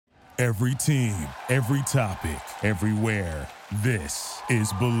Every team, every topic, everywhere. This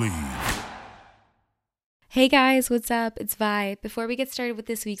is Believe. Hey guys, what's up? It's Vi. Before we get started with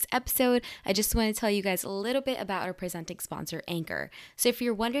this week's episode, I just want to tell you guys a little bit about our presenting sponsor, Anchor. So if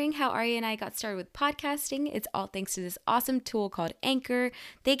you're wondering how Arya and I got started with podcasting, it's all thanks to this awesome tool called Anchor.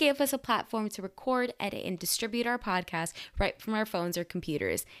 They gave us a platform to record, edit, and distribute our podcast right from our phones or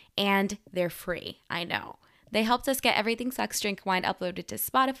computers. And they're free, I know. They helped us get Everything Sucks Drink Wine uploaded to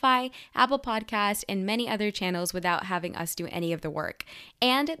Spotify, Apple Podcasts, and many other channels without having us do any of the work.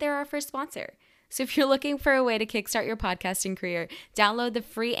 And they're our first sponsor. So if you're looking for a way to kickstart your podcasting career, download the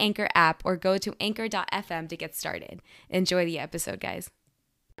free Anchor app or go to anchor.fm to get started. Enjoy the episode, guys.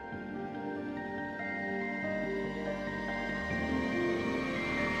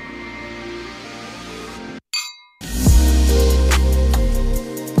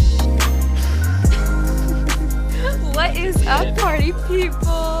 What is up, party people?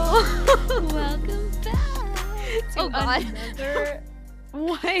 Welcome back. Oh God.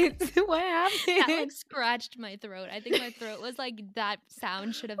 What happened? That like scratched my throat. I think my throat was like, that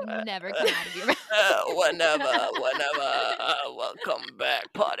sound should have never come out of your mouth. Whenever, welcome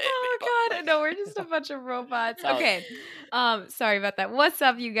back, party. Oh God, no, we're just a bunch of robots. Okay, sorry about that. What's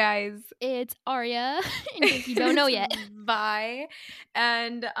up, you guys? It's Arya, in case you don't know yet. Bye.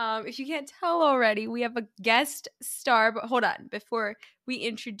 And if you can't tell already, we have a guest star. But hold on, before we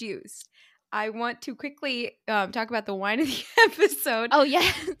introduce, I want to quickly talk about the wine of the episode. Oh,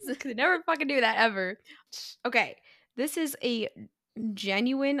 yes. Because I never fucking do that ever. Okay, this is a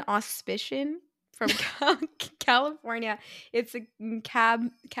genuine auspicion from California. It's a Cab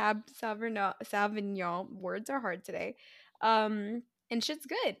Sauvignon. Words are hard today. And shit's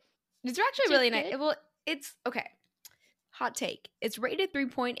good. It's actually really nice. Well, it's okay. Hot take. It's rated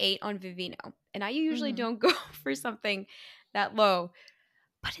 3.8 on Vivino. And I usually don't go for something that low.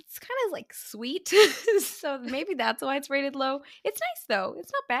 But it's kind of like sweet. So maybe that's why it's rated low. It's nice though.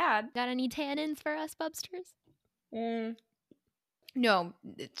 It's not bad. Got any tannins for us, Bubsters? No. No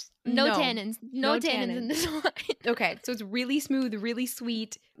tannins. No tannins in this wine. Okay, so it's really smooth, really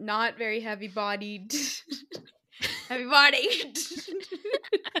sweet, not very heavy bodied. Heavy bodied.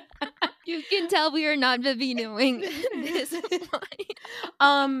 You can tell we are not Vivinoing this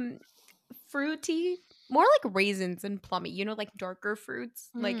wine. Fruity. More like raisins and plummy, you know, like darker fruits,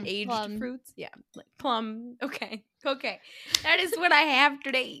 like aged fruits. Yeah, like plum. Okay. That is what I have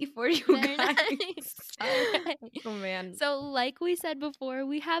today for you Very guys. nice. Right. Oh man. So like we said before,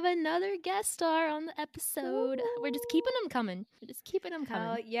 we have another guest star on the episode. We're just keeping them coming.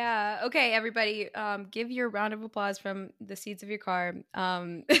 Yeah. Okay, everybody, give your round of applause from the seats of your car.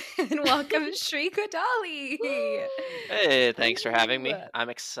 And welcome Shri Kodali. Hey, thanks for having me. I'm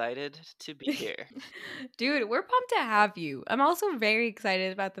excited to be here. Dude, we're pumped to have you. I'm also very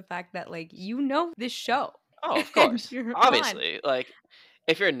excited about the fact that, like, you know this show. Oh, of course. You're Obviously. Like,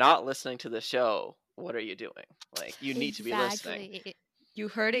 if you're not listening to the show, what are you doing? Like, you need to be listening. You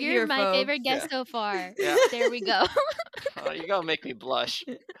heard it You're here, my folks. favorite guest so far. Yeah. There we go. Oh, you're going to make me blush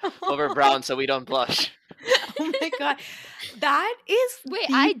over brown so we don't blush. Oh my God. That is. Wait,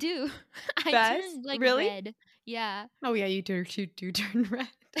 I do. I best? turn like Really? red. Yeah. Oh, yeah, you do turn red.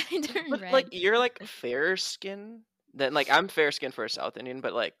 I turn But, red. like, you're, like, fair skin. Then, like, I'm fair skin for a South Indian,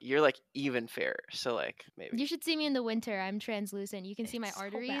 but, like, you're, like, even fairer. So, like, maybe. You should see me in the winter. I'm translucent. You can see my It's so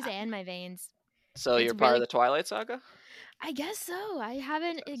arteries bad. and my veins. So it's you're part really- of the Twilight Saga? I guess so. I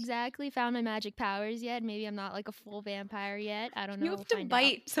haven't exactly found my magic powers yet. Maybe I'm not like a full vampire yet. I don't know. You have We'll to find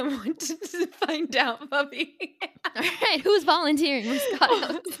bite someone to find out, puppy. out. All right, who's volunteering? Who's got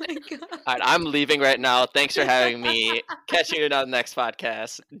Oh it? my God. All right, I'm leaving right now. Thanks for having me. Catch you on the next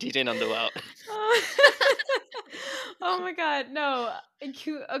podcast. DJ Nandu out. Oh my God, no.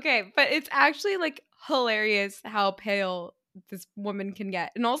 Okay, but it's actually like hilarious how pale this woman can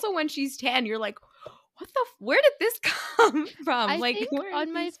get. And also when she's tan, you're like, where did this come from? I like think where on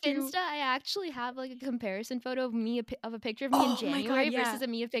did my these two- Finsta, I actually have like a comparison photo of me of a picture of me Oh in my God, January yeah. versus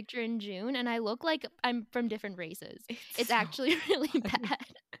a picture in June, and I look like I'm from different races. It's so actually really funny.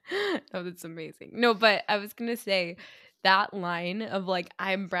 bad. Oh, that's amazing. No, but I was gonna say that line of like,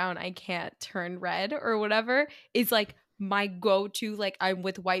 I'm brown, I can't turn red or whatever is like my go-to. Like, I'm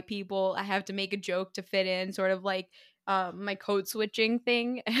with white people, I have to make a joke to fit in, sort of like my code switching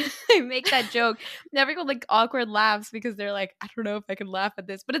thing. I make that joke. Never go like awkward laughs because they're like, I don't know if I can laugh at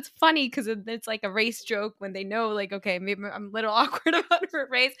this, but it's funny because it's like a race joke when they know like, okay, maybe I'm a little awkward about her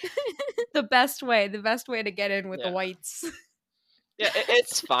race. the best way to get in with the whites. Yeah,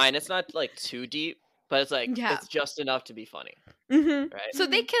 it's fine. It's not like too deep, but it's like Yeah. it's just enough to be funny, Mm-hmm. right? So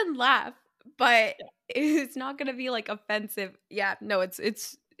they can laugh, but it's not gonna be like offensive. Yeah, no, it's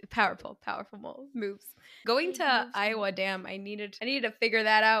Powerful moves. Going Big to moves, Iowa, damn, I needed to figure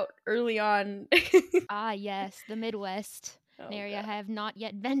that out early on. Ah, yes, the Midwest, an Oh, area I God. have not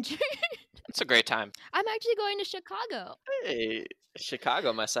yet ventured. It's a great time. I'm actually going to Chicago. Hey,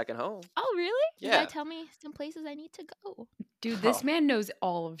 Chicago, my second home. Oh, really? You Yeah. gotta tell me some places I need to go. Dude, this Oh. man knows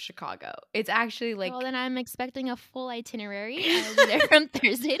all of Chicago. It's actually like Well, then I'm expecting a full itinerary. I'll be there from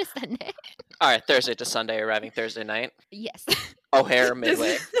Thursday to Sunday. All right, Thursday to Sunday, arriving Thursday night. Yes. O'Hare, this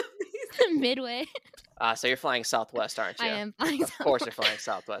Midway. is Midway. So you're flying Southwest, aren't you? I am flying. Of course you're flying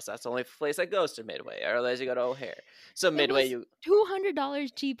Southwest. That's the only place that goes to Midway. Otherwise, you go to O'Hare. So Midway, was you.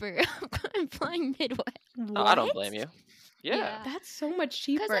 $200 cheaper. I'm flying Midway. Oh, I don't What? blame you. Yeah. Yeah. That's so much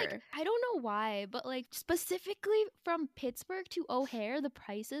Because, cheaper. like, I don't know why, but, like, specifically from Pittsburgh to O'Hare, the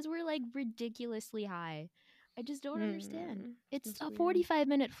prices were, like, ridiculously high. I just don't understand. It's that's a weird.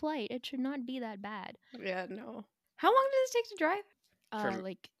 45-minute flight. It should not be that bad. Yeah, no. How long does it take to drive? From-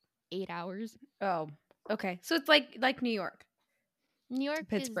 Like 8 hours. Oh, okay. So it's like New York. New York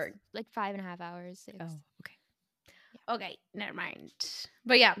Pittsburgh. is like 5.5 hours. 6. Oh, okay. Okay, never mind.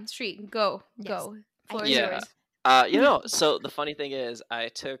 But yeah, street, go. Yes. Floor is Yeah. yours. So the funny thing is, I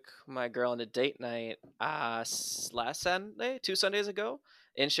took my girl on a date night last Sunday, 2 Sundays ago,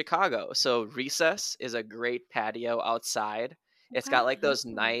 in Chicago. So Recess is a great patio outside. It's got like those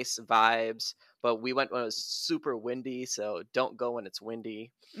Wow. nice vibes, but we went when it was super windy, so don't go when it's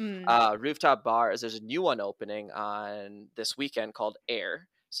windy. Rooftop bars, there's a new one opening on this weekend called Air.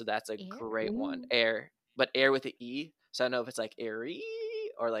 So that's a Air? great one. Ooh. Air, but Air with an E. So I don't know if it's like airy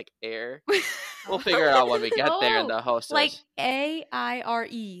or like air. We'll figure it out when we get there in Oh, the hostess. Like AIRE.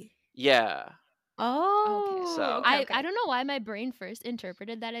 Yeah. Oh, So- okay, I don't know why my brain first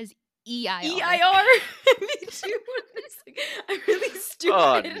interpreted that as EIR. EIR. Me too. I'm really stupid.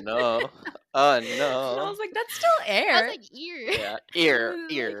 Oh no. Oh And I no. was like, that's still air. I was like, ear. Yeah. Ear.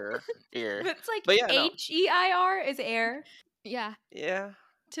 Like- Ear. Ear. But it's like But yeah, no. HEIR is air Yeah. Yeah.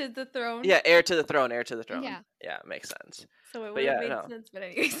 to the throne. Yeah. Heir to the throne. Heir to the throne. Yeah. Yeah. Makes sense. So it But would have yeah, made no. sense. But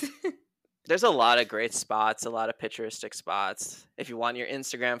anyways. There's a lot of great spots, a lot of picturesque spots. If you want your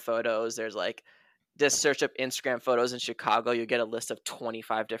Instagram photos, there's like just search up Instagram photos in Chicago, you get a list of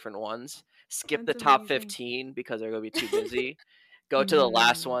 25 different ones. Skip That's the top amazing. 15 because they're going to be too busy. Go to the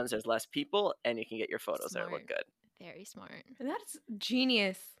last Mm. ones, there's less people, and you can get your photos that look Smart. good. Very smart. That's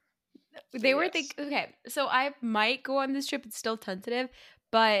genius. They were Yes. okay. So I might go on this trip. It's still tentative,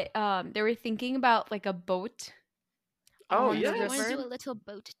 but they were thinking about like a boat. Oh, on the I yes. want to do river. a little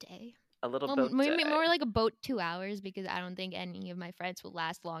boat day. A little Well, boat maybe day. more like a boat 2 hours because I don't think any of my friends will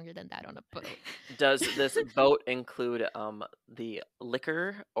last longer than that on a boat. Does this boat include the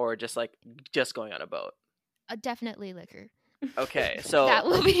liquor or just going on a boat? Definitely liquor. Okay, so That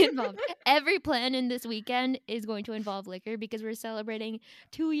will be involved. Every plan in this weekend is going to involve liquor because we're celebrating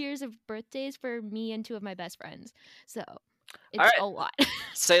 2 years of birthdays for me and 2 of my best friends. So it's right. a lot.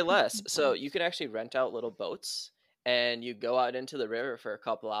 say less. So you can actually rent out little boats and you go out into the river for a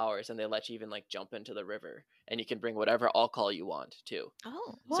couple hours and they let you even like jump into the river and you can bring whatever alcohol you want too.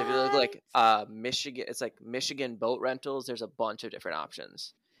 Oh, So if you look like Michigan, it's like Michigan boat rentals, there's a bunch of different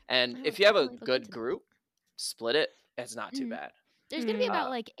options. And I if will you have a definitely look good into that. group, split it. It's not too Mhm. bad. there's going to be Mm. about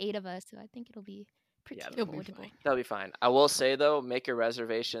like 8 of us, so I think it'll be pretty Yeah, It'll be affordable. fine. That'll be fine. I will say though, make your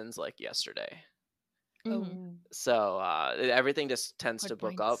reservations like yesterday. Mhm. So everything just tends Good to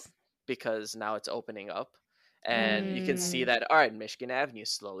book up points. because now it's opening up. And you can see Mm. that, all right, Michigan Avenue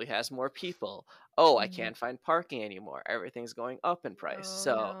slowly has more people. Oh, I Mhm. can't find parking anymore. Everything's going up in price. Oh,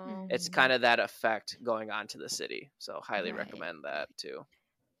 So no. it's Mhm. kind of that effect going on to the city. So highly Right. recommend that too.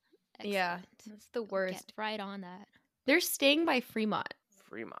 Yeah, Excellent. that's the Go worst. Get right on that. They're staying by Fremont.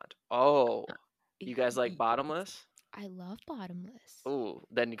 Fremont. Oh, you guys like bottomless? I love bottomless. Ooh,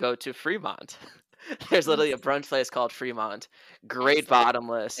 then go to Fremont. There's literally a brunch place called Fremont. Great Excellent.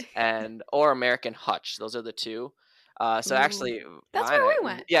 bottomless and or American Hutch. Those are the two. So Ooh. actually, That's mine- where we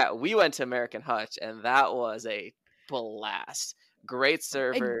went. Yeah, we went to American Hutch, and that was a blast. Great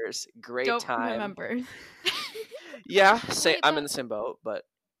servers, great Don't time. remember. Yeah, say Wait, I'm but- in the same boat, but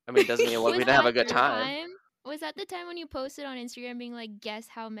I mean, it doesn't mean we Was didn't have a that good the time. Was that the time when you posted on Instagram being like, guess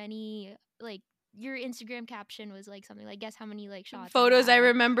how many, like, your Instagram caption was like something like, guess how many, like, shots? Photos I had?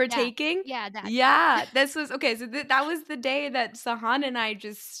 remember Yeah. taking. Yeah, that. Yeah, this was okay. So that was the day that Sahan and I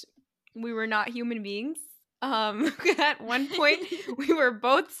we were not human beings. At one point we were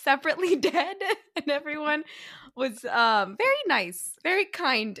both separately dead, and everyone was very nice, very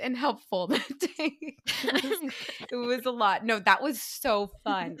kind, and helpful that day. It was a lot. No, that was so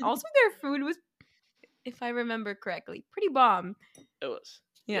fun. Also, their food was, if I remember correctly, pretty bomb. It was.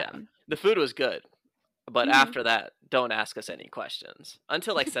 Yeah. The food was good. But Mhm. after that, don't ask us any questions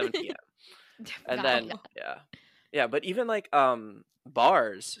until like 7 p.m. And then Valid. yeah, but even like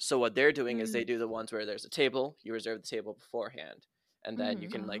bars, so what they're doing is they Mm. do the ones where there's a table, you reserve the table beforehand, and then you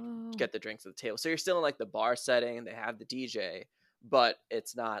Mhm. can like Oh. get the drinks at the table. So you're still in like the bar setting, they have the DJ, but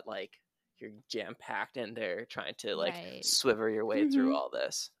it's not like you're jam packed in there trying to like Right. swiver your way through Mhm. all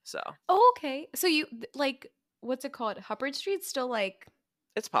this. So Oh, okay. So like, what's it called? Hubbard Street's still like,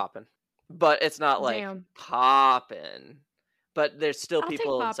 it's popping, but it's not like damn. popping. But there's still I'll take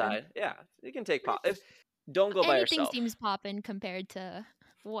people poppin'. inside. Yeah, you can take pop. If don't go by Anything yourself. seems poppin' compared to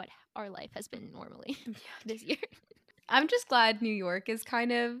what our life has been normally this year. I'm just glad New York is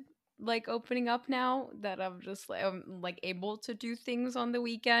kind of like opening up now that I'm like able to do things on the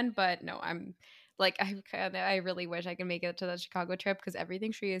weekend. But no, I'm like I really wish I could make it to the Chicago trip because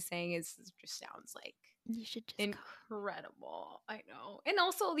everything she is saying is just sounds like You should just go. incredible. I know, and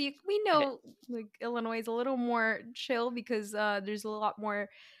also we know like Illinois is a little more chill because there's a lot more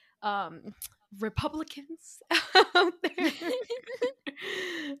um Republicans out there.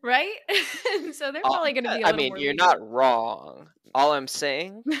 Right? So they're probably going to be a I little mean, more you're lenient. not wrong. All I'm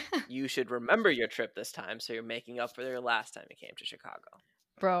saying, you should remember your trip this time, so you're making up for your last time you came to Chicago.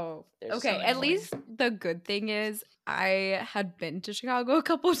 Bro. There's Okay, so at much. least the good thing is I had been to Chicago a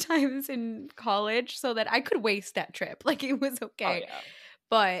couple times in college so that I could waste that trip. Like it was Oh okay. yeah.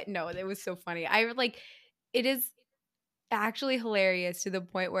 But no, it was so funny. It is actually hilarious to the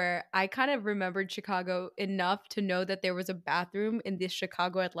point where I kind of remembered Chicago enough to know that there was a bathroom in the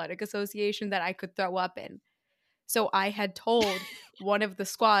Chicago Athletic Association that I could throw up in. So I had told one of the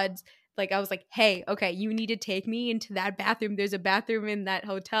squads, like I was like, "Hey, okay, you need to take me into that bathroom. There's a bathroom in that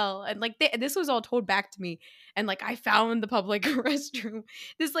hotel." And like this was all told back to me. And like I found the public restroom.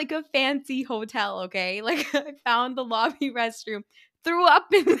 This like a fancy hotel, okay? Like I found the lobby restroom, threw up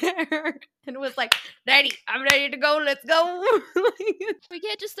in there, and was like, "Daddy, I'm ready to go. Let's go." We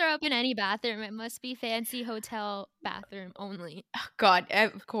can't just throw up in any bathroom. It must be fancy hotel bathroom only. God,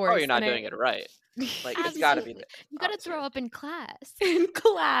 of course. Oh, you're not And doing it right. Like it's got to be Absolutely. You gotta honestly. throw up in class. in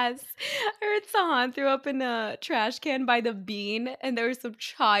class. I heard Sahan threw up in a trash can by the bean, and there was some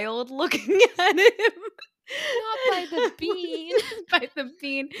child looking at him. Not by the bean. By the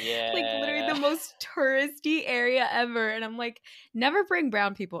bean. Like literally the Yeah. most touristy area ever. And I'm like, never bring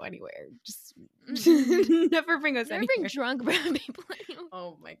brown people anywhere. Just Mm-mm. never bring us Never anywhere. bring drunk brown people anywhere.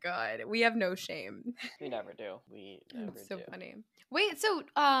 Oh my god. We have no shame. We never do. We never It's so do. funny. Wait, so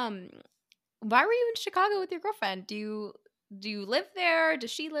why were you in Chicago with your girlfriend? Do you live there? Does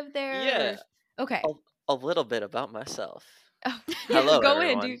she live there? Yeah. Okay. A little bit about myself. Oh, Hello, go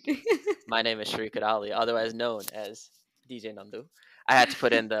everyone. in, dude. My name is Sharikut Ali, otherwise known as DJ Nandu. I had to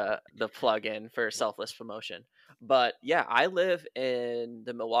put in the plug in for selfless promotion. But yeah, I live in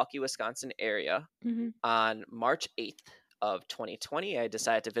the Milwaukee, Wisconsin area. Mhm. On March 8th of 2020, I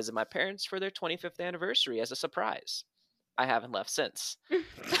decided to visit my parents for their 25th anniversary as a surprise. I haven't left since.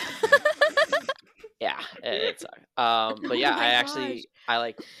 Yeah, it sucked. But yeah, Oh my I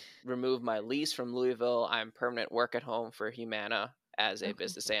like removed my lease from Louisville. I'm permanent work at home for Humana as a Okay.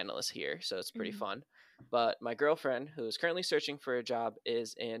 business analyst here, so it's pretty Mhm. fun. But my girlfriend, who is currently searching for a job,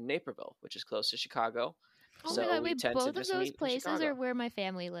 is in Naperville, which is close to Chicago. Oh So my god, we wait, tend to both of just those meet in places Chicago. are where my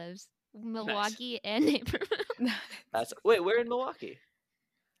family lives. Milwaukee and Naperville. Wait, we're in Milwaukee.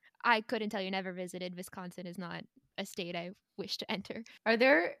 I couldn't tell you, never visited. Wisconsin is not a state I wish to enter. Are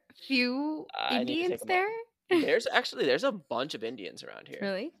there few I need to Indians take a there? There's a bunch of Indians around here.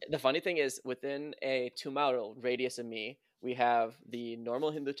 Really? The funny thing is, within a 2-mile radius of me, we have the normal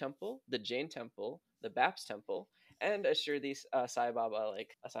Hindu temple, the Jain temple, the Baptist temple, and a Shirdi Sai Baba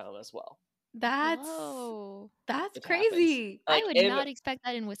like asylum as well. That's Whoa. that's It happens. crazy. I Like would in not expect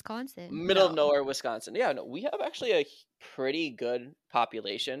that in Wisconsin. middle of No. nowhere, Wisconsin. Yeah, no, we have actually a pretty good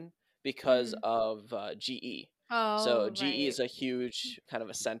population because of GE. Oh, So GE is right. a huge kind of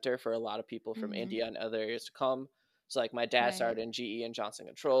a center for a lot of people from Mhm. India and other areas to come. So like my dad Right. started in GE and Johnson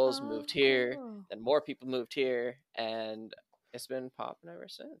Controls, moved here, Oh. then more people moved here, and it's been popping ever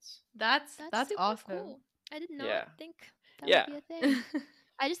since. That's super awesome. Cool. I did not Yeah. think that Yeah. would be a thing.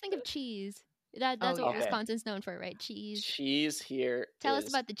 I just think of cheese. That's Oh, what yeah. Wisconsin's known for, right? Cheese. Cheese here Tell us is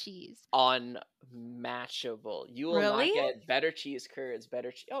about the cheese. unmatchable. You will Really? not get better cheese curds,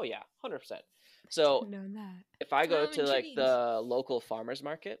 better cheese. Oh yeah, 100%. So know that. if I go I'm to like intrigued. the local farmers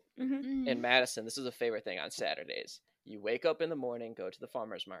market Mhm. in Madison, this is a favorite thing on Saturdays. You wake up in the morning, go to the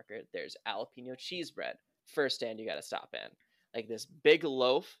farmers market. There's jalapeno cheese bread. First stand you got to stop in. Like this big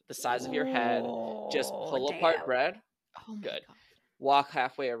loaf, the size of your head, just Oh, pull apart damn. bread. Oh my Good. god. Walk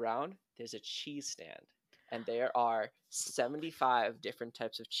halfway around. There's a cheese stand, and there are 75 different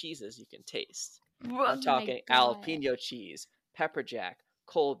types of cheeses you can taste. I'm Oh my talking God. jalapeno cheese, pepper jack,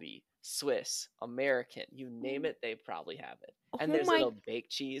 Colby, Swiss, American. You name it, they probably have it. And Oh there's my little baked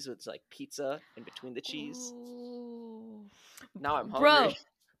cheese with like pizza in between the cheese. Ooh. Now I'm bro. hungry.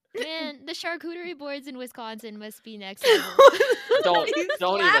 Man, the charcuterie boards in Wisconsin must be next level. Don't You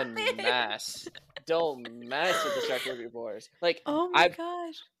don't even slapping. mess. Don't mess with the charcuterie boards. Like Oh my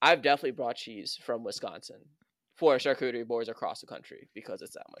gosh. I've definitely brought cheese from Wisconsin for charcuterie boards across the country because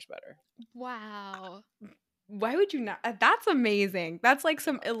it's that much better. Wow. Why would you not? That's amazing. That's like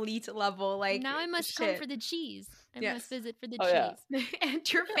some elite level, like Now I must come shit. for the cheese. I Yes. must visit for the Oh, yeah. cheese.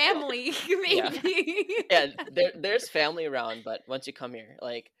 And your family, Yeah. maybe. Yeah, there's family around, but once you come here,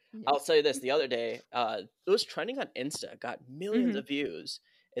 like Yeah. I'll tell you this: the other day, it was trending on Insta, got millions Mhm. of views.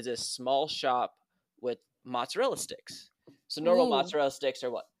 Is a small shop with mozzarella sticks. So normal Ooh. mozzarella sticks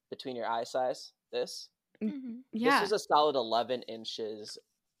are what, between your eye size. This Mhm. Yeah. was a solid 11 inches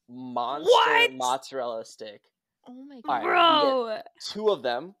monster What? mozzarella stick. Oh my All God. right, you get Bro. 2 of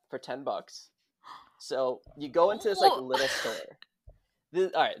them for $10. So you go into this like Oh. little store.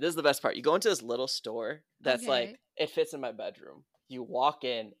 All right, this is the best part. You go into this little store that's like Okay. it fits in my bedroom. You walk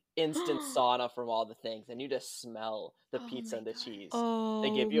in, instant sauna from all the things, and you just smell the Oh pizza my and the God. cheese. Oh, They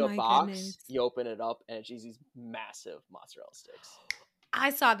give you a my box, goodness. you open it up, and it's just these massive mozzarella sticks. I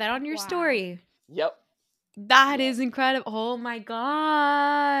saw that on your Wow. story. Yep. That Yeah. is incredible. Oh my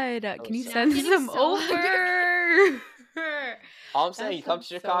god. Can you was so send good. I'm some getting so over? All I'm saying, That you come to sounds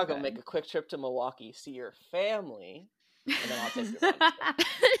so Chicago, good. make a quick trip to Milwaukee, see your family, and then I'll take your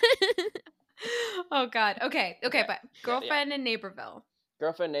money. Oh god. Okay, Okay. but girlfriend in Naperville.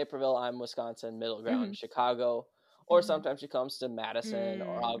 Girlfriend Naperville, I'm Wisconsin, middle ground, Mhm. Chicago. Or Mhm. sometimes she comes to Madison,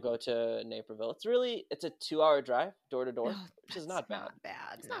 or I'll Mm. go to Naperville. It's a 2-hour drive, door to door, Oh, which is that's not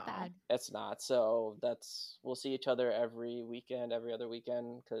bad. It's not bad. It's not. So we'll see each other every weekend, every other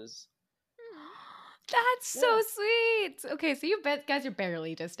weekend, because That's so Yeah. sweet. Okay, so guys are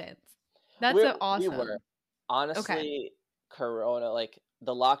barely distance. That's we awesome. were. Honestly, Corona, like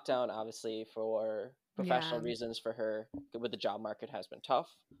the lockdown, obviously for professional Yeah. reasons for her with the job market has been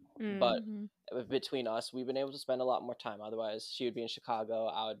tough. Mm. But Mhm. between us, we've been able to spend a lot more time. Otherwise, she would be in Chicago,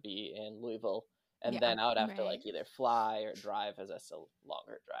 I would be in Louisville, and Yeah, then I would have to right. like either fly or drive, as that's a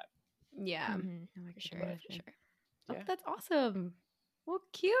longer drive. Yeah. Mhm. Oh, I For can sure. imagine. For sure. Oh, Yeah. that's awesome. Well,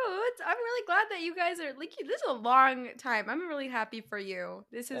 cute. I'm really glad that you guys are like. This is a long time. I'm really happy for you.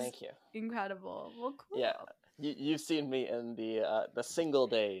 This is Thank you. incredible. Well, cool. Yeah, you've seen me in the single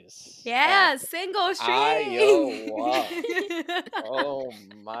days. Yeah, at single stream. Iowa. Oh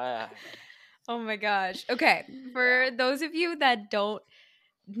my. Oh my gosh. Okay, for those of you that don't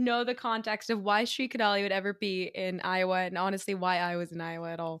know the context of why Street Kadali would ever be in Iowa, and honestly why I was in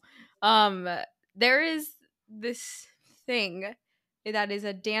Iowa at all, there is this thing that is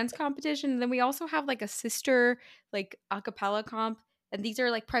a dance competition, and then we also have like a sister like a cappella comp, and these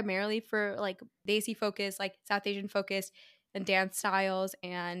are like primarily for like Desi focus, like South Asian focus, and dance styles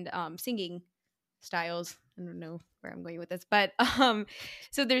and singing styles. I don't know where I'm going with this, but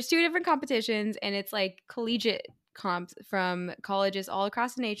so there's 2 different competitions, and it's like collegiate comps from colleges all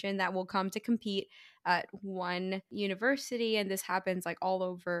across the nation that will come to compete at one university, and this happens like all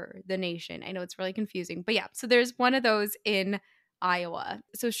over the nation. I know it's really confusing, but yeah, so there's one of those in Iowa.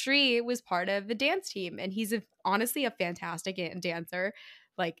 So Shri was part of the dance team, and he's honestly a fantastic dancer,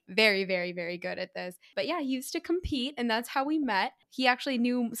 like very, very, very good at this. But yeah, he used to compete, and that's how we met. He actually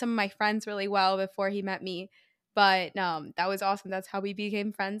knew some of my friends really well before he met me, but that was awesome. That's how we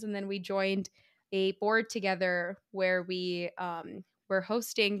became friends, and then we joined a board together where we were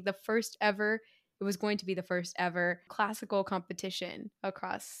hosting the first ever. It was going to be the first ever classical competition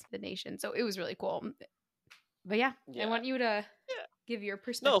across the nation, so it was really cool. But yeah, I want you to give your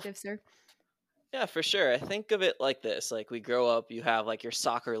perspective, sir. Yeah, for sure. I think of it like this: like we grow up, you have like your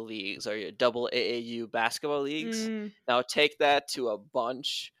soccer leagues or your double AAU basketball leagues. Now take that to a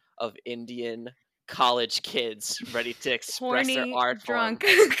bunch of Indian college kids ready to express their Horny, art form. drunk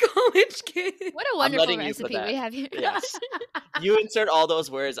college kid. What a I'm wonderful letting you put recipe we that. have here. Yes. You insert all those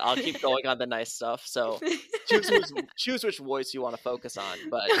words. I'll keep going on the nice stuff. So choose which voice you want to focus on.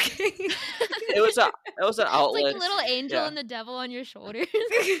 But Okay. it was an It's outlet. like the little angel Yeah. and the devil on your shoulders.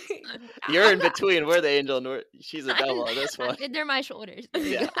 You're in between. We're the angel and she's the devil on this one. They're my shoulders. There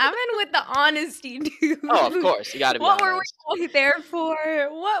you Yeah. go. I'm in with the honesty, dude. Oh, of course. You got to be What honest. were we there for?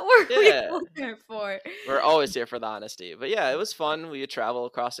 What were we Yeah. there for? We're always here for the honesty. But yeah, it was fun. We would travel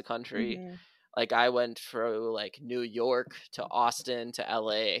across the country. Mhm. Like I went through like New York to Austin to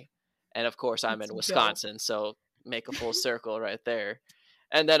LA. And of course I'm That's in dope. Wisconsin, so make a full circle right there.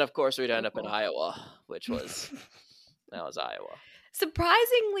 And then of course we'd end up in Cool. Iowa, which was that was Iowa.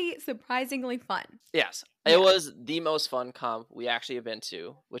 surprisingly fun. Yes, Yeah. it was the most fun comp we actually have been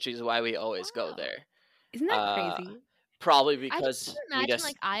to, which is why we always go Wow. there. Isn't that Uh, crazy? Probably I because just we imagine just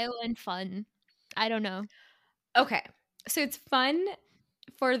like Iowa and fun. I don't know. Okay. So it's fun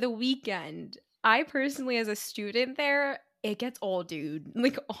for the weekend. I personally, as a student there, it gets old, dude.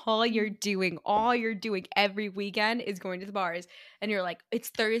 Like all you're doing every weekend is going to the bars. And you're like, it's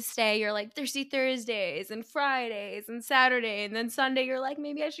Thursday. You're like, Thirsty Thursdays and Fridays and Saturday. And then Sunday, you're like,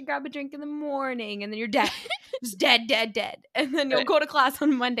 maybe I should grab a drink in the morning. And then you're dead. Just dead. And then you'll Right. go to class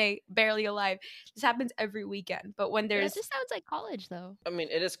on Monday, barely alive. This happens every weekend. But when That there's just sounds like college though. I mean,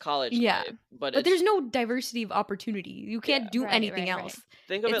 it is college Yeah. life, but but there's it's, no diversity of opportunity. You can't do Right, anything right, right. else.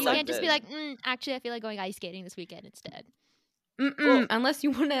 think of it's it You like can't just be this. like, actually, I feel like going ice skating this weekend instead. Mm-mm, unless you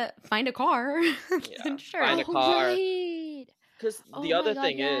want to find a car. Then sure. Find a Oh, car. right. Because Oh the my other God,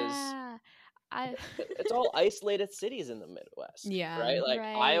 thing is, yeah. I it's all isolated cities in the Midwest. Yeah. Right? Like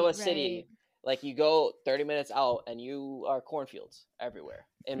Right, Iowa City, right. like you go 30 minutes out and you are cornfields everywhere.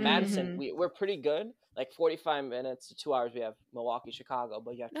 In Madison, Mhm. we're pretty good. Like 45 minutes to 2 hours, we have Milwaukee, Chicago,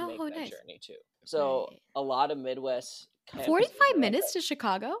 but you have to make Oh, that nice. journey too. So Right. a lot of Midwest campuses 45 are like minutes that. to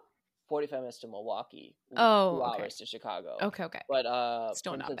Chicago? 45 minutes to Milwaukee. Oh, 2 okay. hours to Chicago. Okay. But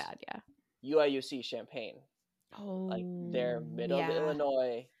Still for not instance, bad, yeah. UIUC Champaign, Oh, like they're middle of yeah.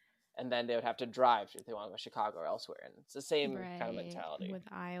 Illinois, and then they would have to drive if they want to go to Chicago or elsewhere, and it's the same kind of Right. mentality. With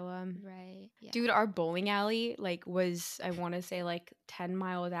Iowa. Right. Yeah. Dude, our bowling alley was, I want to say, 10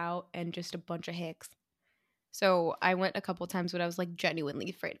 miles out and just a bunch of hicks. So I went a couple times when I was genuinely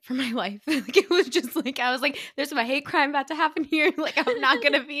afraid for my life. It was just I was like, there's some hate crime about to happen here. I'm not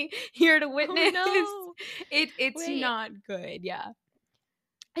gonna be here to witness. Oh, no. It's Wait. not good. Yeah.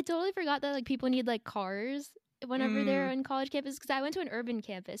 I totally forgot that people need cars whenever they're on college campus, because I went to an urban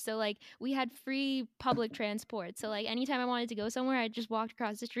campus, so we had free public transport. So anytime I wanted to go somewhere, I just walked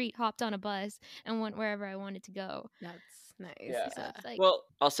across the street, hopped on a bus, and went wherever I wanted to go. That's nice. Yeah. So it's Well,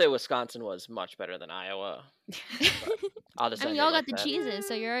 I'll say Wisconsin was much better than Iowa. I'll just I mean, end y'all it got like the that. cheeses,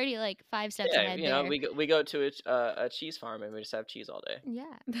 so you're already 5 steps Yeah, ahead you know, there. we go to a cheese farm and we just have cheese all day. Yeah,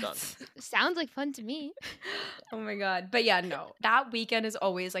 Done. sounds like fun to me. Oh my god. But yeah, no. That weekend is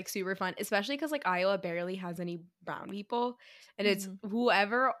always super fun, especially because Iowa barely has any brown people. And it's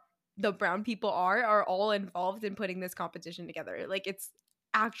whoever the brown people are all involved in putting this competition together. It's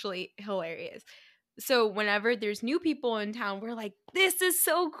actually hilarious. So whenever there's new people in town, we're like, this is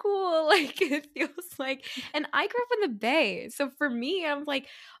so cool. It feels and I grew up in the Bay. So for me, I'm like,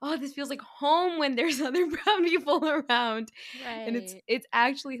 oh, this feels like home when there's other brown people around. Right. And it's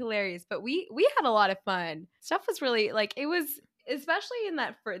actually hilarious. But we had a lot of fun. Stuff was really it was, especially in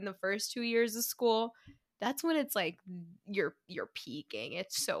the first 2 years of school, that's when it's you're peaking.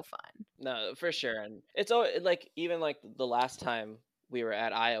 It's so fun. No, for sure. And it's all even the last time we were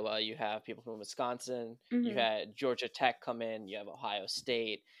at Iowa, you have people from Wisconsin, you had Georgia Tech come in, you have Ohio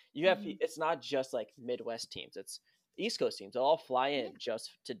State, you have it's not just Midwest teams, it's East Coast teams. They'll all fly in just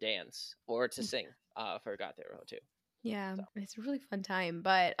to dance or to sing for Got There Row too. Yeah, So. it's a really fun time.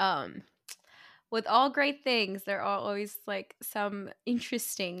 But with all great things, there are always some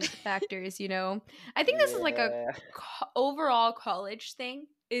interesting factors, I think this is a overall college thing,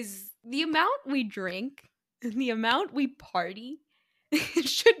 is the amount we drink and the amount we party. It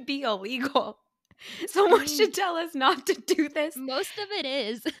should be illegal. Someone should tell us not to do this. Most of it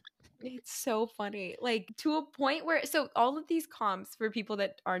is. It's so funny. To a point where, so all of these comps, for people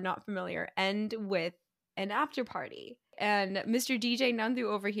that are not familiar, end with an after party. And Mr. DJ Nandu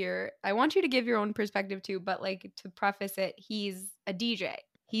over here, I want you to give your own perspective too, but to preface it, he's a DJ.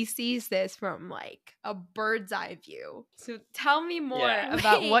 He sees this from a bird's eye view. So tell me more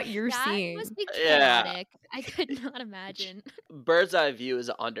about what you're seeing. That must be Yeah. chaotic. I could not imagine. Bird's eye view is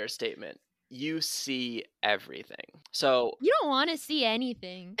an understatement. You see everything. So You don't want to see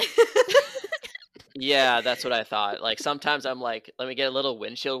anything. yeah, that's what I thought. Sometimes I'm let me get a little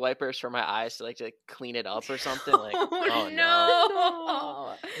windshield wipers for my eyes to clean it up or something. Oh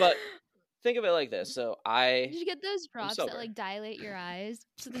no. But think of it like this. So Did you get those drops that sober. dilate your eyes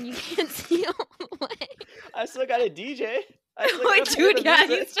so then you can't see all the way? I still got a DJ. Wait, dude, yeah,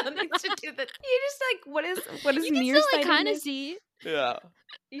 you still need to do that. You just what is You can still nearsightedness? kind of see. Yeah.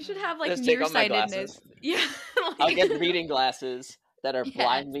 You should have Just take off my nearsightedness. glasses. Yeah. I'll get reading glasses that are Yes.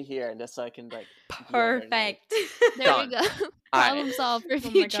 blind me here, and just so I can Perfect. There Done. we go. All Problem right. solved for my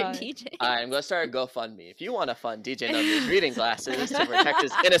future God. DJ. I'm gonna start a GoFundMe. If you want to fund DJ Nandu's reading glasses to protect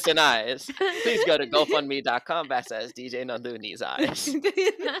his innocent eyes, please go to GoFundMe.com/DJ Nandu needs eyes.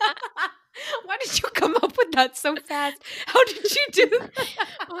 Why did you come up with That's so fast. How did you do that?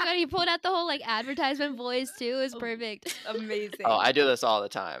 Oh my god, he pulled out the whole like advertisement voice too. It was perfect. Amazing. Oh, I do this all the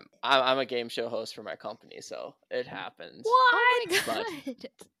time. I'm a game show host for my company, so it happens. Oh my But- god.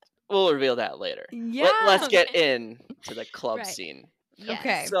 We'll reveal that later. Yeah. Let's get in to the club Right. scene. Yes.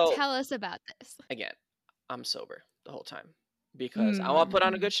 Okay. So- Tell us about this. Again, I'm sober the whole time because I want to put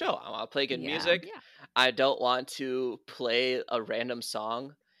on a Mm. good show. I want to play good Yeah. music. Yeah. I don't want to play a random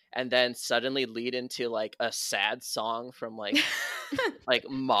song and then suddenly lead into like a sad song from like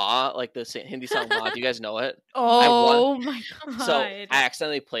Ma, like the Hindi song Ma. Do you guys know it? Oh my god. So I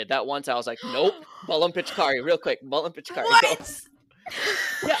accidentally played that once. I was like, nope, Balam Pichkari, real quick, Balam Pichkari. Go. What?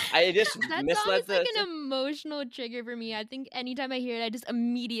 Yeah, I just That song misled is like the. an emotional trigger for me. I think anytime I hear it, I just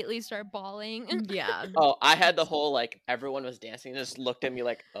immediately start bawling. Yeah. Oh, I had the whole like everyone was dancing, just looked at me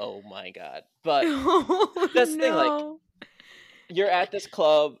like, oh my god. But That's the thing, like, you're at this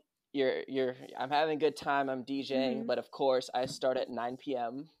club, I'm having a good time, I'm DJing, Mhm. but of course I start at 9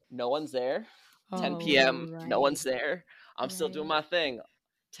 p.m. No one's there. Oh, 10 p.m. No one's there. I'm still doing Right. my thing.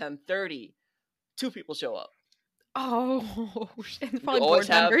 10:30, 2 people show up. Oh, shit. It's probably always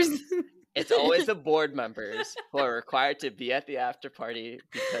board have- members. It's always the board members who are required to be at the after party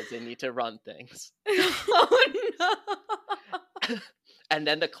because they need to run things. Oh no. And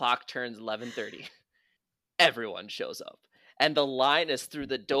then the clock turns 11:30. Everyone shows up. And the line is through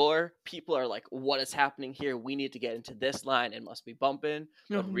the door. People are like, what is happening here? We need to get into this line. It must be bumping.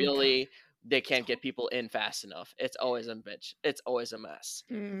 Oh But my really, they can't get people in fast enough. It's always a bitch. It's always a mess.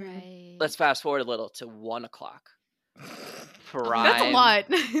 Mm. Right. Let's fast forward a little to 1 o'clock. Prime. That's a lot.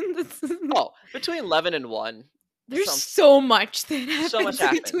 That's- Oh, between 11 and 1. There's some- so much that happens So much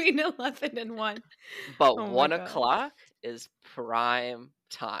happens. between 11 and 1. But Oh my 1 God. o'clock is prime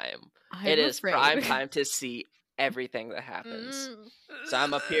time. I'm It is afraid. prime time to see everything that happens. Mm. So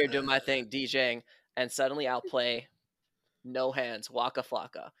I'm up here doing my thing, DJing, and suddenly I'll play No Hands, Waka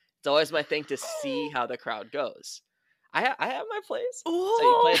Flocka. It's always my thing to see how the crowd goes. I have my place.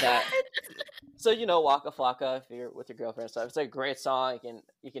 you play that. So Waka Flocka if you're with your girlfriend and stuff. It's a great song.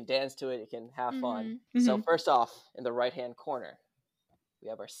 You can dance to it. You can have fun. So Mhm. first off, in the right hand corner, we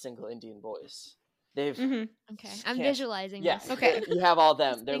have our single Indian boys. They've Mhm. Okay. I'm Can't- visualizing yes. this. Okay. You have all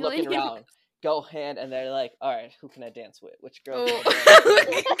them. They're Single looking Indian around. Go hand, and they're like, "All right, who can I dance with? Which girl?" Oh. Can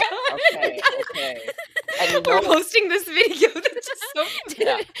I dance with?" Okay. And you We're know, posting this video. That's just so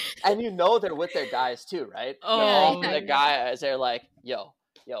yeah. And they're with their guys too, right? Oh, They're all with yeah. their guys. They're like, "Yo,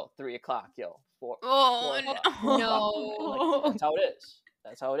 3 o'clock, yo, 4." Oh, 4 o'clock, no. 4 o'clock. Like, that's how it is.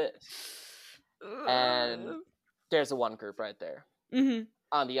 That's how it is. And there's the one group right there. Mhm.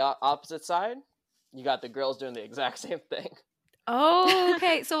 On the opposite side, you got the girls doing the exact same thing. Oh,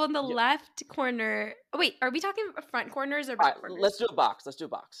 okay. So on the Yeah. left corner. Oh, wait, are we talking front corners or All back right, corners? let's do a box. Let's do a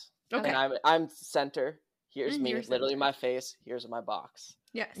box. Okay. And I'm center. Here's me, You're literally center. my face. Here's my box.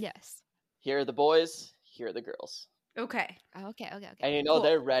 Yes. Yes. Here are the boys. Here are the girls. Okay. Oh, okay. Okay. Okay. And Cool.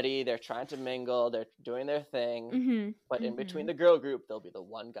 they're ready. They're trying to mingle. They're doing their thing. Mm-hmm. But in between Mhm. the girl group, there'll be the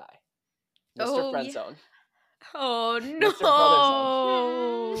one guy, Mr. Oh, Friend yeah. Zone. Oh Mr.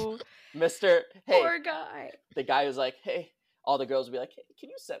 no. Mr. Hey, Poor guy. the guy who's like, hey, all the girls will be like, hey, can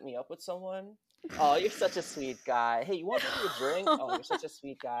you set me up with someone? Oh, you're such a sweet guy. Hey, you want to get me a drink? Oh, you're such a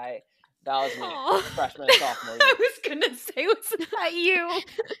sweet guy. That was me, Aw. freshman and sophomore I year. was gonna say, was that you?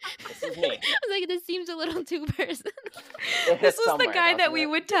 This is me. I was like, this seems a little too personal. It This hits was the somewhere, guy that doesn't we it?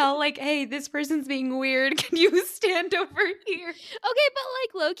 would tell, like, hey, this person's being weird. Can you stand over here? Okay,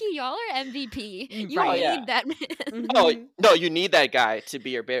 but like Loki, y'all are MVP. You Right. Oh, need yeah. that man. Oh Mhm. no, you need that guy to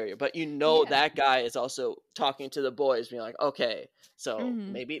be your barrier, but Yeah. that guy is also talking to the boys, being like, okay, so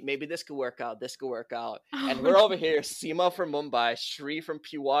Mhm. maybe this could work out, Oh, and we're over here, Seema from Mumbai, Shri from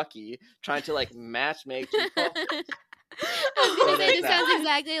Pewaukee, trying to like match make people. I was gonna say there's this that. sounds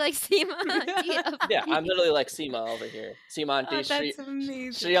exactly like Seema. Yeah, I'm literally like Seema over here. Seema auntie, Oh, Shri, that's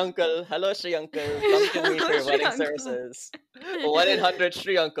amazing. Shri uncle, hello Shri uncle, come to me for Shri wedding uncle. services. 1-800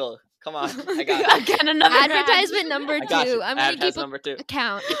 Shri uncle, come on, I got it. Again, another ad. Advertisement number I got you. 2. I'm Ad gonna has keep number 2. a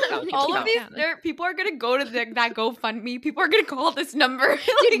count. count, keep All count. of these, people are gonna go to that GoFundMe. People are gonna call this number.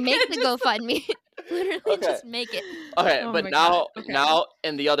 Dude, Like, make the just- GoFundMe. Literally, Okay. just make it. Okay, Oh but my now God. Okay. now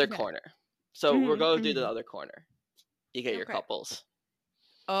in the other Okay. corner. So we're Mhm, going to do the mhm. other corner. You get your Okay. couples.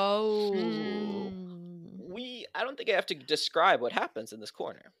 Oh. I don't think I have to describe what happens in this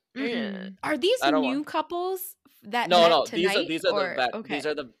corner. Mm. Are these I don't new want- couples that No, met no, tonight? these are or- the these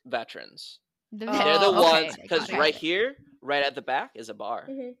are the veterans. The Oh, They're the okay, ones because got it. right here, right at the back is a bar.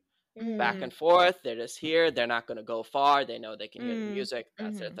 Back Mm. and forth, they're just here. They're not going to go far. They know they can hear the Mm, music.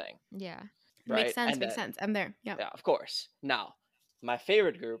 That's their mhm. thing, Yeah. right? Makes sense. And Makes then- sense. I'm there. Yeah. Yeah, of course. Now, my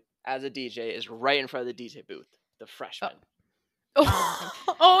favorite group as a DJ is right in front of the DJ booth. The freshman.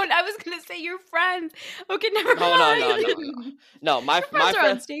 Oh, and I was gonna say your friends. Okay, never No. mind. No, my Friends are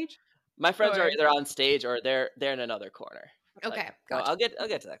on stage. my friends are Or- either on stage or they're in another corner. Okay, No, gotcha. I'll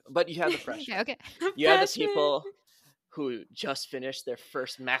get to that. But you have the freshmen. Okay. You have the Freshmen. people who just finished their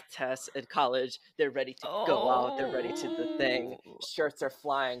first math test in college. They're ready to go out. They're ready to the thing. Shirts are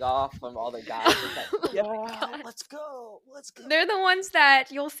flying off from all the guys. It's like, yeah, let's go. They're the ones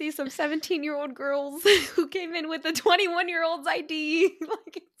that you'll see some 17-year-old girls who came in with a 21-year-old's ID.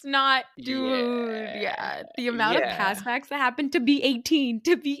 Like, it's not, dude. Yeah. The amount of passbacks that happen to be 18.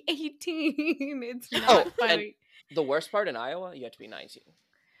 It's not And funny. the worst part in Iowa, you have to be 19.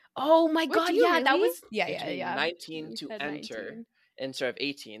 Oh my Would god, you yeah, that really? was You have to be 19 You to said enter 19. instead of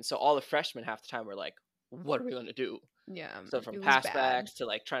 18. So all the freshmen half the time were like, what are we going to do? Yeah. So from it was bad. passbacks to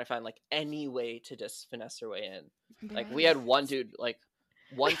like trying to find like any way to just finesse their way in. Like we had one dude, like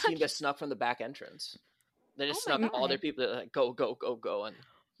one team that snuck from the back entrance. They just Oh my snuck all their God. people that like go and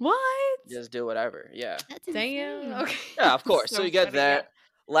What? just do whatever. Yeah. That's Damn. insane. Okay. Yeah, of course. So you get funny, there. yeah.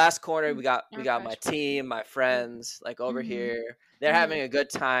 Last corner, we got Our my freshmen. team, my friends, like over Mhm. here. They're Mhm. having a good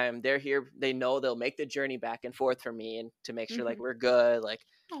time. They're here. They know they'll make the journey back and forth for me and to make sure like we're good. Like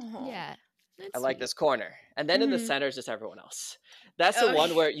Aw. Yeah. That's I like sweet. this corner. And then in the Mhm. center is just everyone else. That's the Oh, one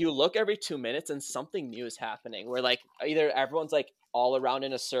yeah. where you look every 2 minutes and something new is happening. Where like either everyone's like all around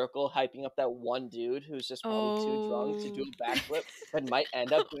in a circle hyping up that one dude who's just probably too drunk to do a backflip and might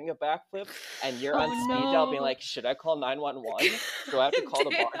end up doing a backflip, and you're on Oh, speed dial being no. like, should I call 911? Do I have to call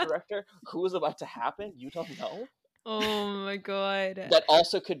the bar Damn. director? Who is about to happen? You don't know. Oh my god. That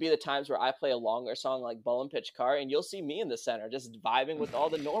also could be the times where I play a longer song like Bull and Pitch Car, and you'll see me in the center just vibing with all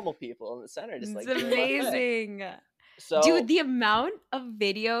the normal people in the center, just like It's doing my thing. amazing. So Dude, the amount of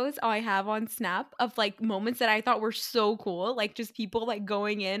videos I have on Snap of like moments that I thought were so cool, like just people like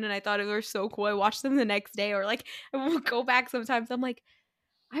going in and I thought it was so cool. I watched them the next day, or like I will go back sometimes. I'm like,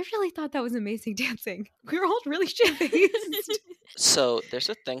 I really thought that was amazing dancing. We were all really shit faced. So there's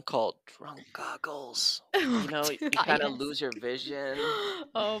a thing called drunk goggles. You know, you kind of yes. lose your vision.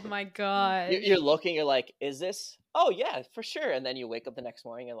 Oh my god. You're looking, you're like, is this? Oh yeah, for sure. And then you wake up the next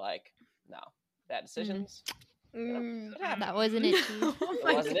morning, you're like, no, bad decisions. That wasn't it, Chief. Oh It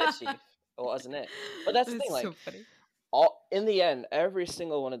my wasn't God. it, Chief. It wasn't it. But that's the That's thing, like, so funny. all in the end, every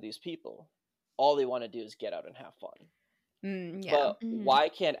single one of these people, all they want to do is get out and have fun. Yeah. But Mhm. why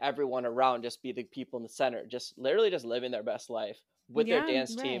can't everyone around just be the people in the center, just literally just living their best life with their Yeah,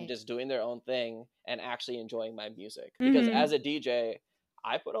 dance team, right. just doing their own thing and actually enjoying my music? Because Mhm. as a DJ,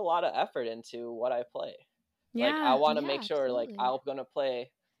 I put a lot of effort into what I play. Like I Yeah. want to Yeah, make sure, like absolutely. I'm gonna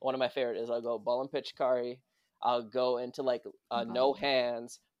play. One of my favorite is I'll go Bull and Pitchkari. I'll go into like No Wow.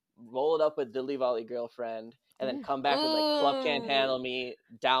 Hands, roll it up with Dilly Volley Girlfriend, and then come back with like Club Can't Handle Ooh. Me,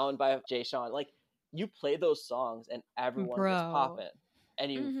 Down by Jay Sean. Like you play those songs and everyone gets Bro. popping,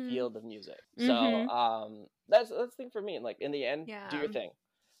 and you Mhm. feel the music. Mhm. So that's the thing for me. Like in the end, do Yeah. your thing.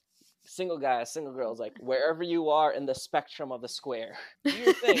 Single guys, single girls, like wherever you are in the spectrum of the square, do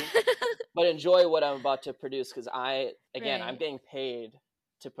your thing, but enjoy what I'm about to produce because I'm Right. getting paid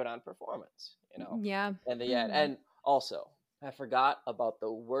to put on performance, you know, Yeah. in the end. Mhm. And also, I forgot about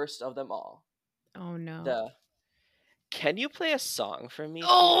the worst of them all. Oh no. Can you play a song for me?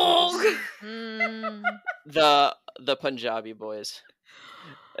 Oh. Mm. The Punjabi boys.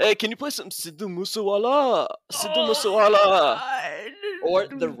 Hey, can you play some Sidhu Moosewala? Sidhu Moosewala. Or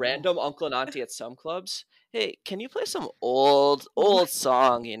the random uncle and auntie at some clubs. Hey, can you play some old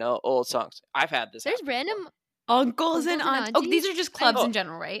song? You know, old songs. I've had this. There's happen before. random. Uncles and Uncles and aunties. Oh, these aunties? are just clubs Oh. in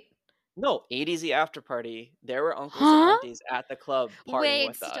general, right? No, 80s after party. There were uncles Huh? and aunties at the club partying Wait,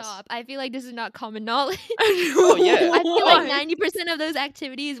 with us. stop. I feel like this is not common knowledge. Oh, yeah. I feel like What? 90% of those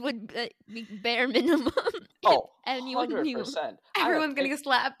activities would be bare minimum. Oh, Anyone knew. 100%. Everyone's getting a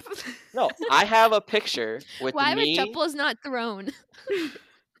slap. No, I have a picture with Why were me. chapels not thrown?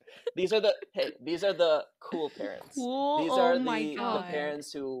 These are the cool parents. Cool. These Oh are my the God.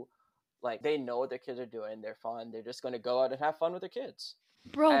 parents who like they know what their kids are doing. They're fun. They're just going to go out and have fun with their kids.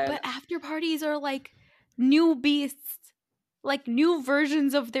 Bro, And- but after parties are like new beasts, like new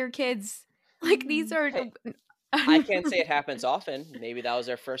versions of their kids. Like these are. Hey, I can't say it happens often. Maybe that was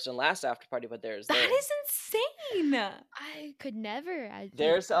their first and last after party, but there's That there. is insane. I could never. I think,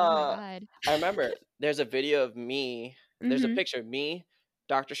 There's, oh my god. I remember there's a video of me. There's Mhm. a picture of me,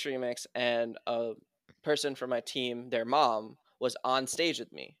 Dr. Streamix, and a person from my team. Their mom was on stage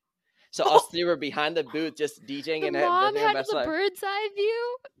with me. So us three were behind the booth just DJing The and mom living our had best the life. bird's eye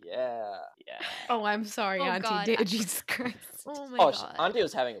view. Yeah. Oh, I'm sorry, Oh, Auntie. God. Jesus Christ. Oh my Oh, god. Auntie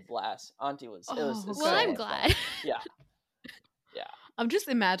was having a blast. Auntie was. It was Oh, so well, I'm much fun. glad. Yeah. I'm just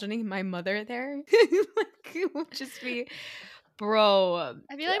imagining my mother there. Like, it would just be, bro.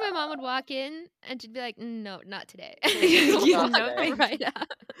 I feel like my mom would walk in and she'd be like, "No, not today." Yeah, Not no, today. thank Right you. out.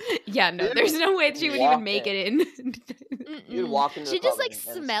 Yeah, no, You'd there's no way she would even walk make in. it in. You'd walk into the She'd just club